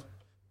predict stuff,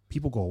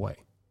 people go away.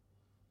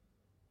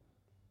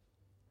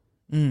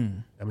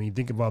 Mm. I mean,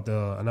 think about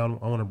and I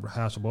want to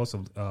hash about the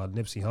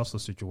Nipsey Hussle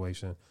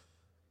situation.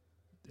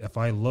 If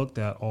I looked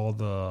at all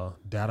the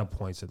data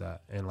points of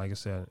that, and like I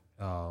said,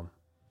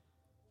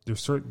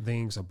 there's certain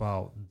things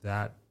about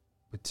that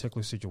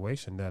particular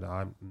situation that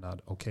I'm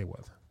not okay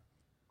with.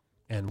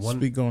 And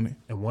Speak on it.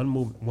 And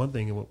one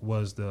thing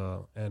was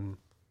and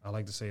I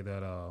like to say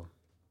that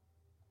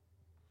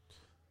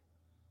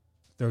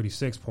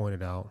 36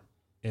 pointed out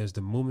is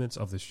the movements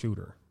of the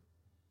shooter.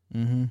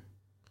 Mm-hmm.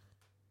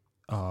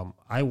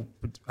 I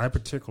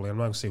particularly, I'm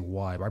not going to say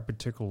why, but I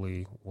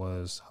particularly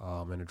was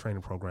in a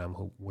training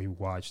program we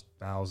watched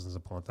thousands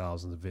upon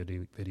thousands of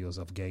videos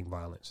of gang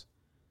violence,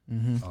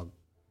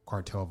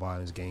 cartel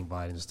violence, gang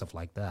violence, and stuff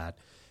like that.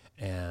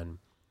 And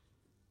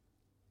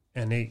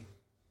they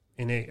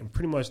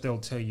pretty much they'll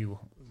tell you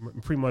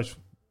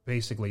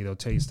basically they'll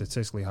tell you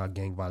statistically how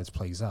gang violence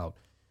plays out.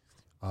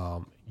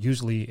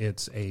 Usually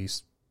it's a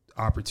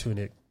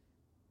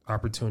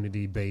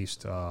opportunity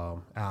based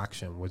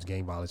action, which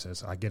gang violence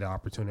is. I get an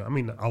opportunity. I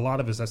mean, a lot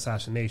of it's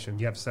assassination.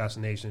 You have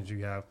assassinations,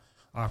 you have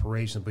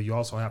operations, but you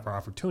also have an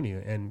opportunity,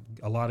 and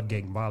a lot of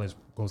gang violence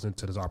goes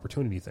into this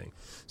opportunity thing.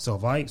 So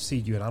if I see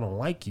you and I don't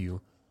like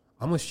you,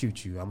 I'm gonna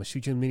shoot you. I'm gonna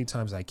shoot you as many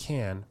times as I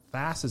can,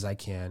 fast as I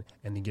can,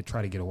 and then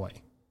try to get away.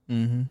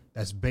 Mm-hmm.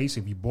 That's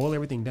basic. If you boil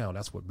everything down,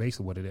 that's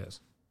basically what it is.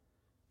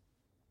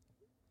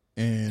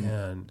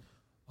 And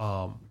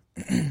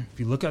if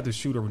you look at the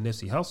shooter with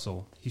Nipsey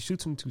Hussle, he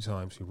shoots him 2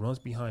 times. He runs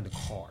behind a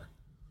car,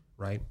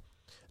 right?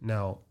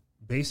 Now,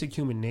 basic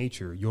human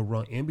nature, you'll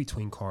run in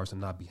between cars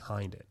and not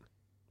behind it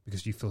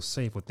because you feel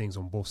safe with things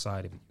on both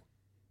sides of you,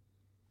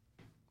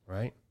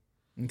 right?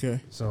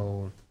 Okay.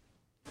 So,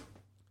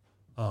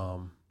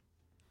 not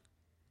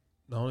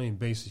only in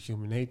basic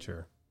human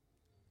nature,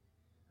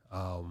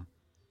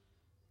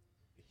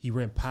 he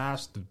ran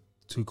past the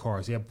 2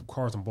 cars. He had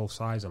cars on both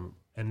sides of him.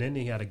 And then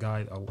he had a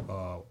guy,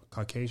 a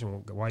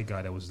Caucasian white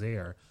guy that was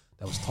there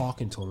that was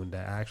talking to him, and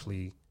that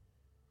actually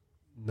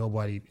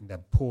nobody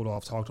that pulled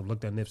off, talked to him,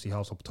 looked at Nipsey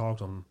Hussle, talked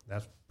to him.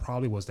 That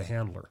probably was the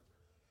handler.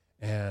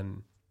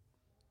 And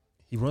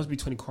he runs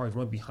between the cars,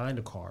 runs behind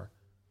the car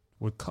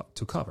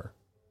to cover.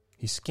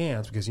 He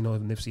scans because you know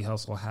Nipsey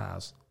Hussle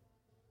has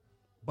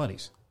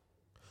buddies.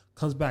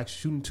 Comes back,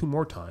 shooting 2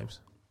 more times,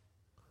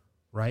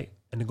 right?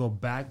 And then go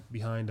back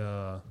behind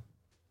the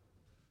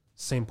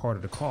same part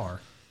of the car.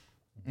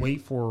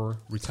 Wait for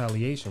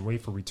retaliation, wait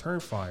for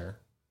return fire,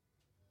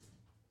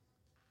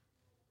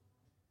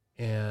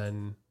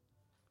 and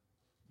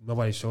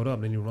nobody showed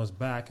up. Then he runs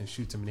back and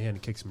shoots him in the head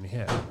and kicks him in the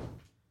head.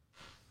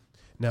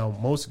 Now,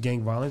 most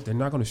gang violence, they're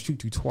not going to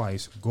shoot you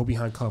twice, go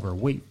behind cover,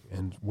 wait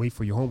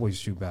for your homeboy to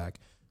shoot back,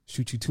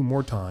 shoot you 2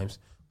 more times,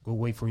 go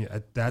wait for you.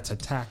 That's a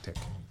tactic.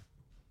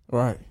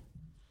 Right.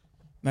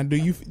 Now, do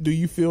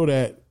you feel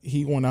that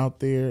he went out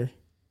there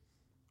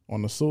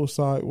on the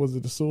suicide? Was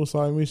it the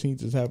suicide mission? He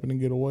just happened to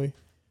get away.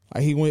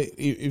 Like he went.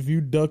 If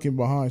you ducking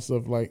behind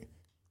stuff, like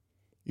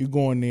you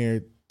going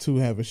there to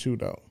have a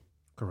shootout.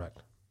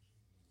 Correct.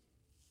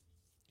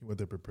 He went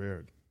there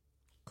prepared.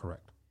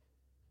 Correct.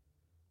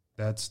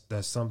 That's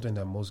something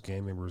that most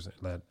gang members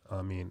that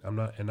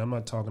I'm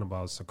not talking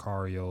about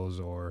Sicarios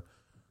or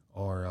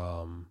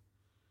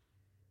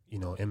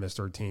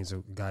MS-13s,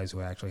 or guys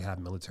who actually have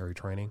military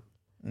training.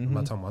 Mm-hmm.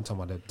 I'm talking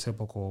about the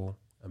typical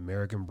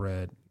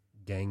American-bred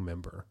gang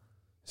member,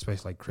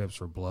 especially like Crips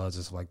or Bloods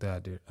and stuff like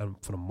that.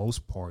 For the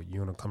most part,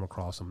 you're gonna come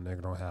across them. They're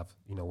gonna have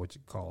what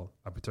you call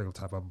a particular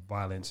type of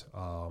violence.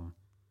 I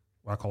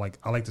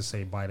like to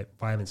say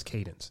violence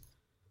cadence.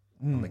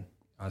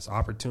 It's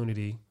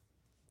opportunity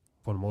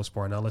for the most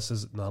part. Now unless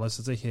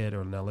it's a hit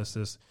or unless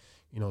it's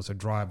it's a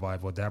drive-by,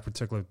 but that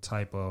particular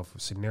type of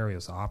scenario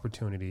is an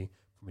opportunity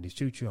for me to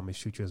shoot you. I'm gonna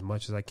shoot you as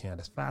much as I can,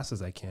 as fast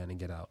as I can, and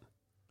get out.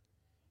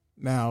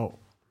 Now,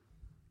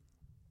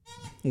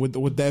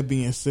 with that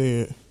being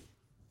said,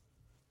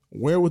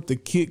 where would the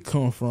kick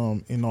come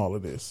from in all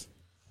of this?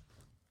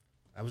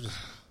 That was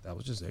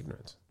just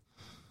ignorance.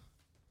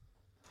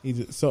 He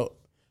just, so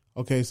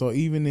okay. So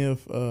even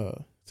if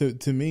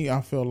to me,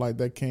 I felt like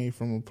that came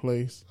from a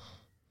place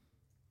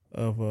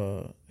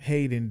of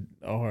hating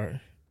or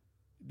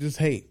just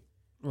hate.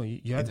 Well,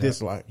 you have to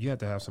dislike. you have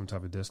to have some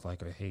type of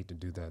dislike or hate to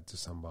do that to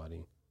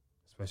somebody,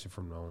 especially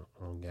from their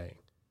own gang.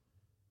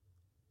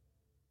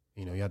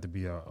 You know, you have to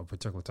be a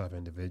particular type of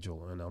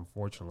individual, and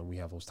unfortunately, we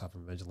have those type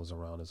of individuals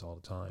around us all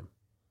the time.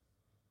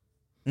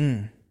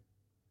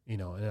 You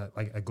know, and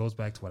like it goes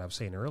back to what I was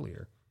saying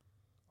earlier.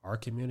 Our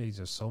communities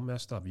are so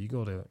messed up. You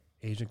go to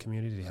Asian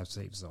community, they have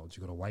safe zones.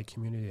 You go to white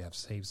community, they have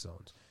safe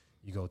zones.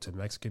 You go to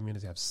Mexican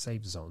community, they have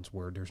safe zones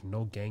where there's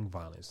no gang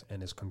violence,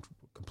 and it's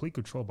complete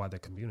control by the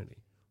community.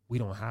 We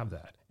don't have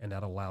that, and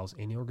that allows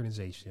any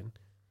organization,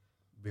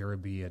 whether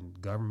it be in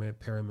government,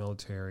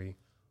 paramilitary,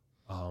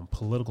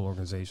 political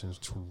organizations,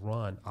 to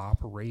run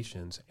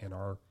operations in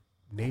our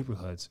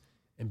neighborhoods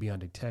and be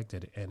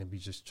undetected, and it be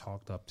just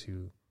chalked up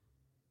to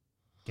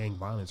gang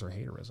violence or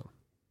haterism.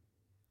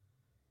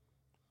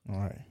 All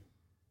right.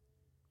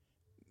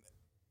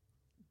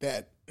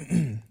 That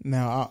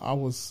now I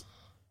was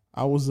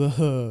on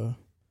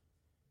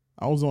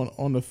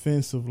the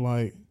fence of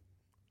like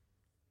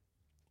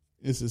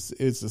it's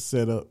a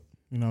setup.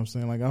 You know what I'm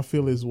saying? Like I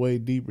feel it's way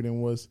deeper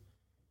than what's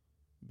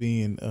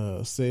being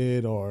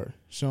said or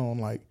shown.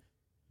 Like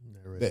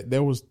that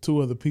there was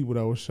 2 other people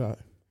that were shot.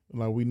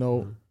 Like we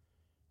know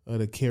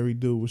the Kerry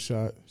dude was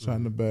shot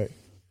in the back,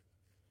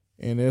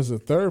 and there's a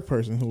third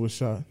person who was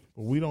shot,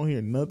 but we don't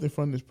hear nothing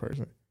from this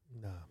person.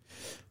 Nah.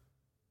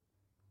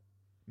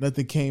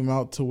 Nothing came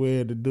out to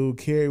where the dude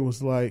Kerry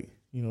was like,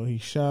 you know, he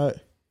shot.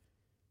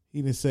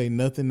 He didn't say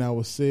nothing that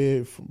was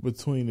said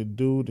between the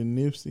dude and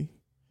Nipsey.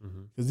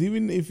 Because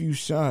even if you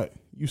shot,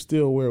 you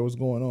still aware what's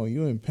going on.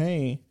 You're in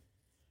pain,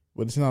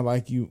 but it's not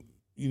like you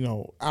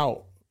know,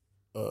 out,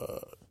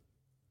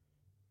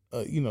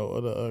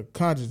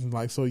 consciousness.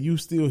 Like, so you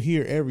still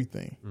hear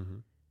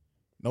everything.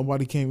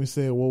 Nobody came and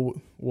said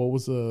what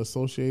was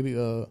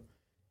associated.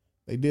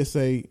 They did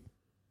say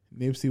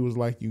Nipsey was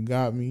like, "You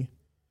got me,"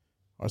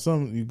 or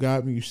something. "You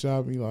got me. You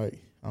shot me.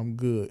 Like I'm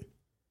good."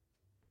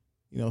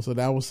 You know, so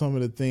that was some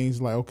of the things.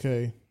 Like,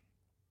 okay,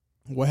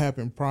 what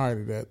happened prior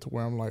to that? To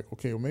where I'm like,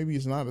 okay, well maybe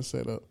it's not a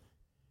setup.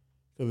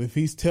 Because if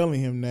he's telling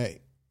him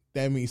that,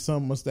 that means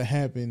something must have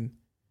happened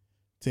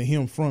to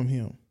him from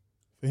him,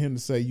 for him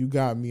to say, "You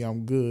got me.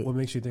 I'm good." What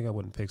makes you think I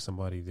wouldn't pick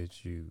somebody that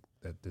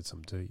did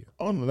something to you?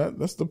 Oh no,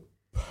 that's the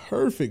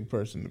perfect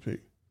person to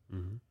pick.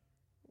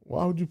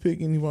 Why would you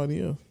pick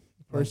anybody else?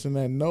 The person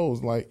that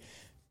knows, like,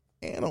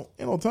 and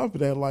on top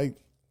of that, like,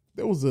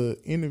 there was an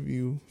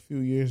interview a few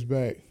years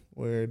back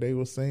where they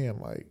were saying,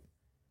 like,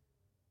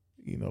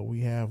 you know,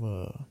 we have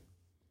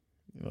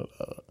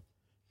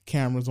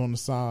cameras on the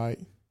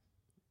side.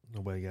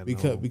 Nobody got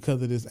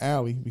because of this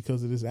alley.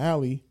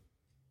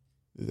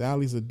 This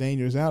alley's a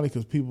dangerous alley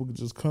because people could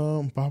just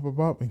come,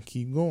 pop, and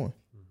keep going.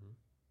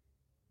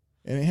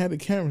 And they had the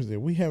cameras there.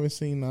 We haven't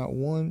seen not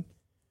one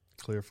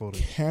clear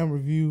footage, camera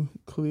view,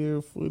 clear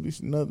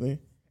footage, nothing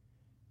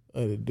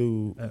of the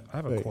dude. I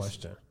have a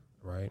question,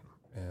 right?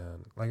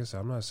 And like I said,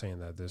 I'm not saying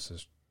that this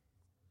is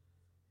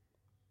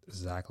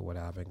exactly what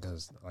happened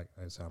because, like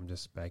I said, I'm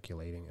just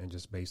speculating and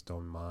just based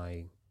on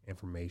my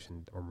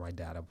information or my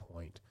data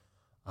point.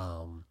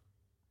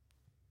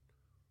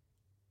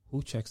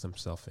 Who checks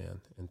themselves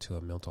into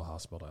a mental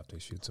hospital after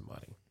they shoot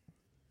somebody?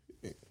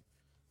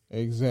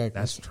 Exactly.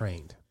 That's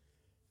trained.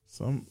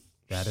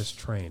 That is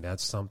trained.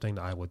 That's something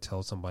that I would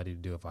tell somebody to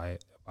do if I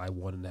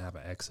wanted to have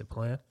an exit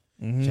plan.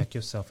 Check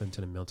yourself into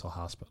the mental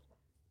hospital.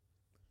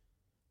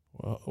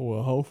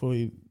 Well,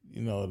 hopefully,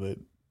 you know, that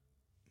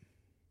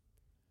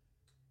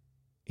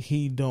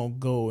he don't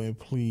go and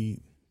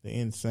plead the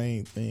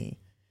insane thing,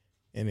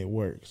 and it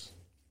works.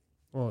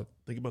 Well,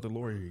 think about the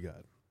lawyer he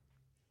got.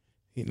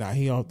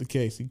 He off the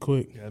case. He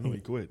quit. Yeah, I know he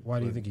quit. Why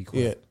do you think he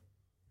quit? Yeah.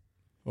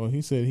 Well,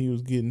 he said he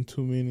was getting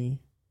too many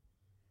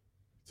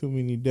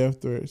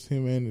death threats,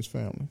 him and his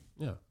family.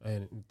 Yeah,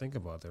 and think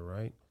about that,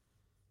 right?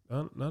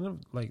 None of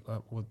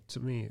well, to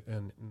me,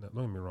 and don't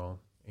get me wrong,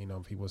 you know,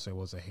 people say it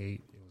was a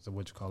hate, it was a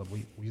what you call it.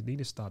 We need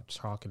to stop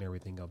chalking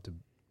everything up to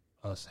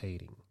us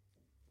hating.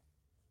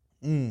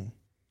 And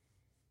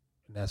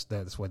that's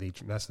why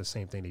that's the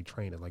same thing they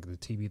train us, like the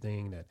TV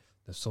thing, that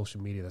the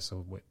social media. That's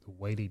the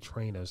way they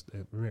train us.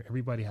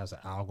 Everybody has an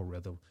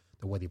algorithm,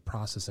 the way they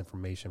process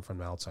information from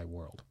the outside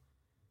world.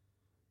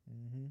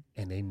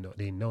 And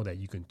they know that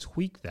you can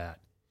tweak that,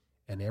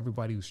 and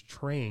everybody who's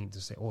trained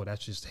to say, "Oh,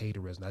 that's just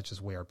haterism. That's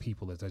just where our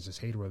people is. That's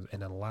just haterism,"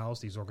 and it allows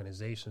these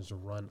organizations to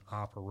run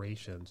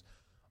operations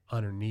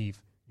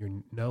underneath your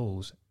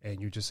nose,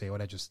 and you just say, "Oh,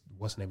 that just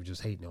wasn't ever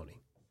just hating on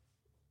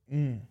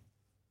him."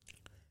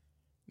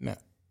 Now,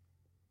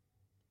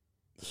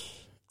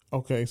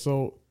 okay,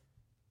 so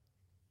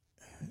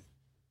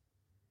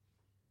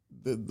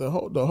the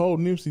whole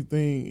Nipsey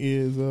thing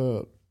is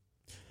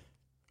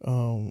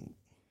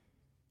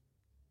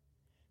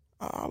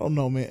I don't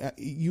know, man.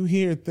 You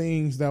hear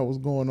things that was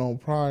going on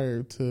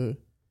prior to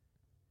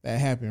that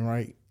happened,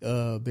 right?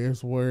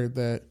 There's word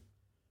that,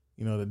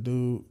 you know, the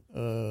dude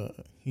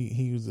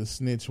he was a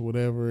snitch or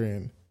whatever,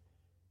 and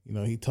You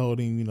know, he told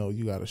him, you know,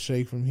 you got to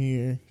shake from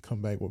here,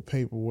 come back with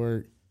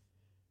paperwork.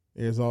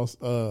 There's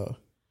also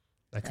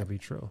That could be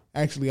true.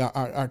 actually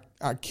I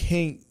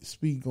can't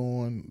speak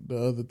on the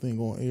other thing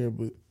on air,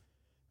 but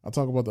I'll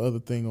talk about the other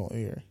thing on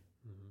air.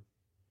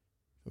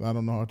 I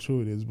don't know how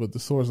true it is, but the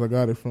source I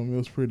got it from, it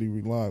was pretty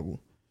reliable.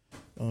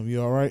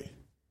 You all right?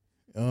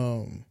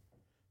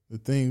 The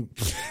thing.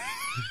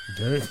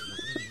 Okay.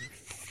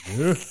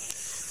 Yeah.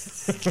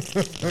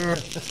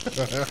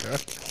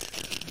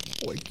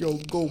 Wake your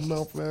gold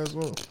mouth ass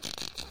up.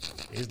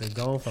 He's been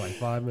gone for like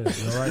 5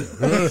 minutes. You all right?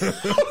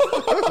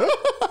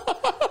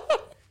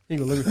 He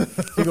gonna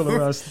look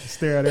around,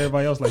 stare at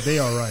everybody else like they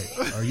all right.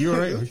 Are you all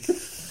right?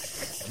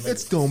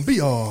 It's gonna be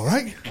all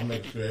right. I'll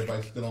make sure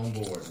everybody's still on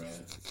board, man.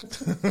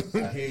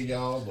 I hear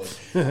y'all, but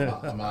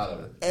I'm out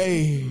of it.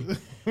 Hey,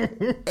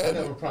 I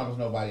never promised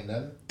nobody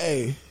nothing.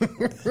 hey,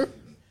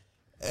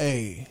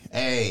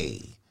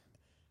 Hey.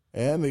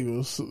 that nigga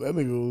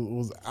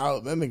was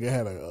out. That nigga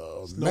had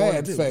a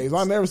mad face.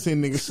 I never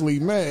seen nigga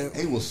sleep, man.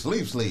 He was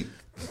sleep.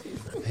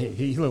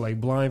 He looked like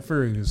Blind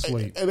Fury to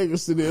sleep. That nigga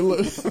sitting there,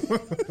 look.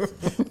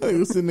 That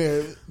nigga sitting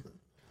there.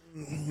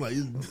 Like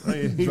he's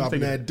He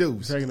dropping that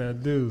deuce. Taking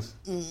that deuce.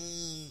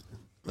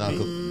 Nah,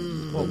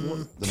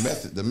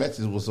 the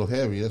message was so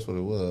heavy. That's what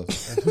it was.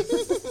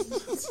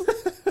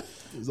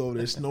 He's over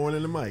there snoring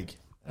in the mic.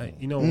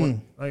 You know what?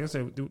 Like I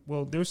said,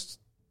 well, there's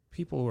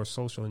people who are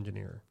social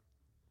engineer,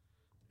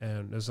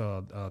 and there's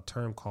a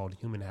term called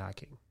human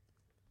hacking.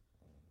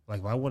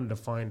 Like if I wanted to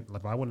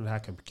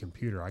hack a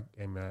computer,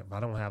 if I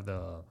don't have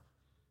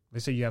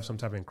let's say you have some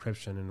type of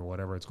encryption and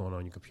whatever it's going on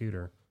in your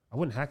computer, I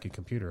wouldn't hack your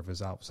computer if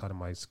it's outside of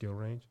my skill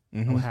range.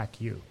 I would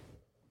hack you.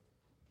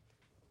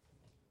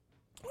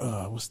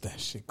 What's that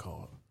shit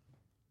called?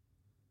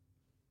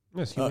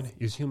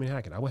 It's human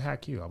hacking. I would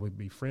hack you. I would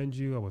befriend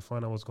you. I would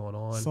find out what's going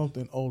on.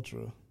 Something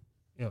Ultra.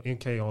 You know,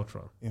 MK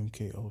Ultra.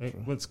 MK Ultra.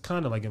 It's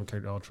kind of like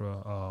MK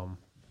Ultra,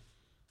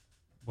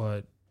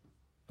 but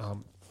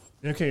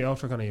MK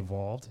Ultra kind of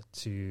evolved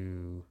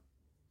to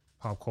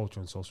pop culture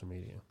and social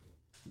media.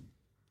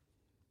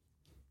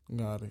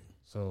 Got it.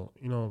 So,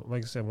 you know,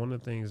 like I said, one of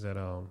the things that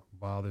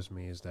bothers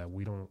me is that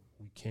we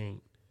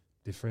can't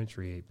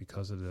differentiate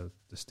because of the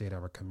state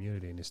of our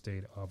community and the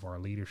state of our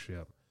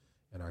leadership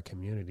and our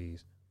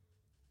communities,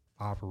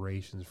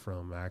 operations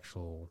from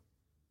actual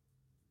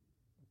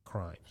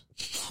crimes.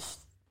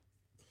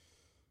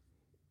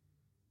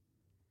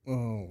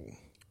 Oh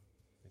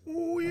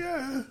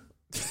yeah.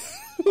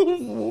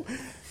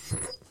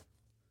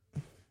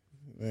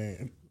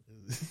 man.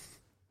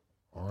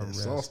 That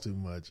sauce too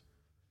much.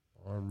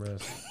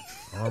 Armrest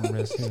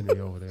Henry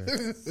over there.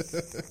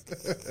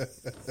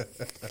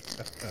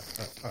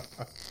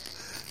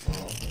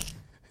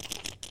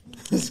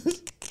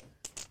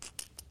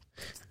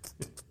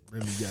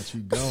 Really got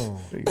you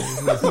gone.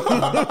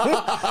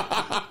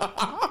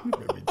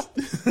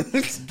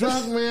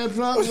 Drunk man,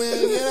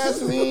 yeah,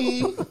 that's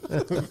me.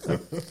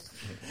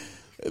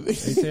 They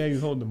say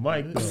he's holding the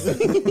mic though.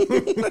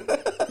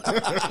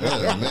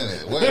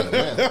 Wait a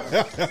minute.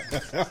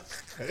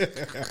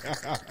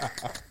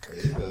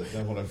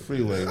 Jump on the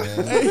freeway,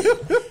 man.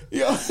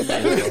 Yo,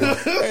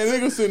 hey,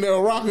 nigga sitting there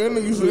rocking. That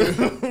nigga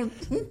sitting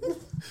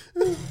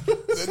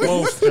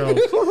Slow stroke.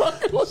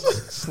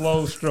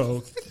 Slow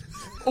stroke.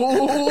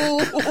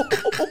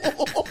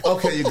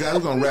 Okay, you guys, we're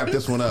gonna wrap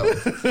this one up.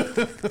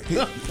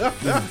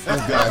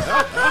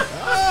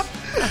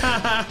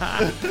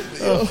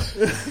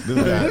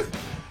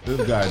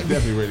 This guy is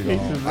definitely ready to go He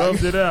home. just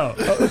rubbed it out.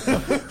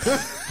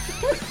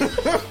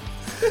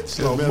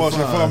 Slow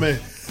motion for me.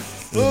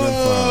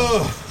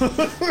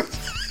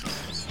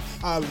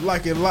 I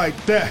like it like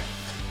that.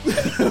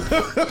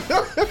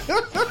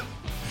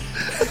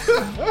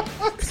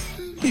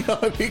 Yo,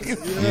 nigga.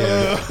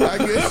 Yeah, I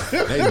guess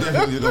they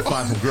definitely need to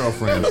find some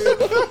girlfriends.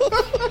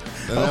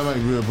 That might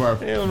be a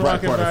bright I'm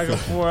rocking part back of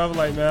and forth. I'm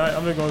like, man,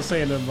 I'm not gonna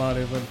say nothing about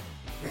it, but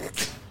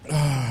oh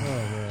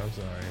man, I'm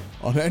sorry.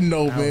 On that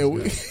note, That man,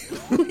 was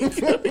we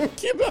gotta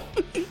get out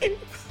of here.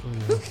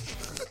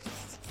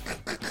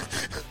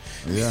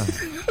 Yeah.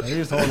 He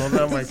was holding on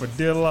that mic for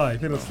dear life.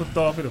 He'd have slipped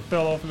off. He'd have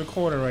fell off in the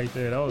corner right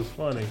there. That was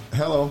funny.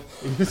 Hello.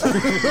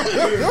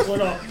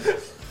 What up?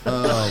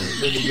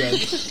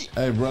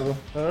 Hey, brother.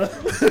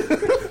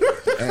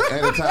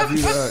 Anytime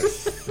you,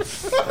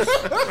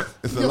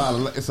 it's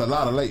a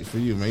lot of late for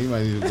you, man. You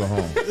might need to go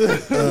home.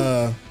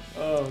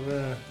 Oh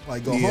man.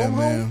 Like go Yeah, home,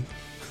 man.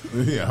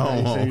 Yeah,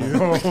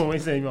 home. He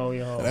said you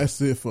home.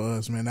 That's it for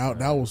us, man.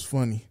 That was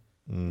funny.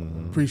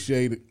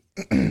 Appreciate it.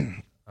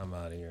 I'm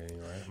out of here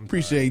anyway.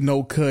 Appreciate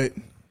No Cut.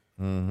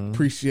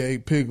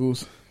 Appreciate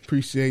Pickles.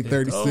 Appreciate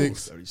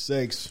 36.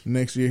 36.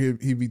 Next year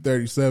he'll be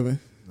 37.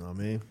 You know what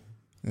I mean?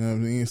 You know what I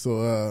mean?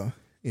 So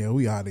yeah,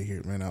 we out of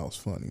here, man. That was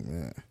funny,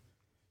 man.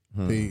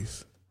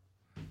 Peace.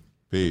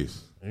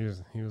 Peace. He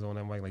was on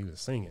that mic like he was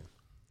singing.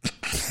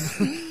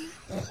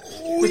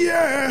 Oh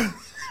yeah.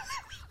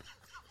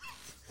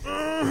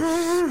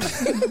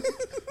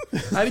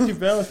 How did you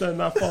balance that and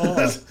not fall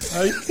off?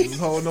 He's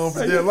holding on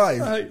for dear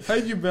life. How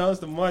did you balance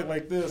the mic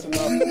like this and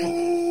not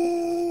fall?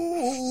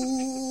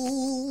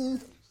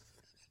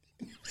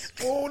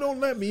 Oh, don't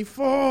let me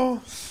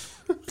fall.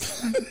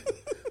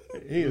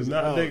 He is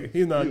not.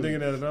 He's not digging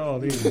that at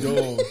all. He's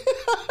gold.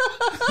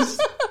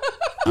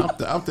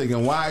 I'm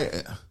thinking, why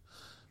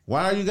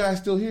are you guys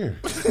still here?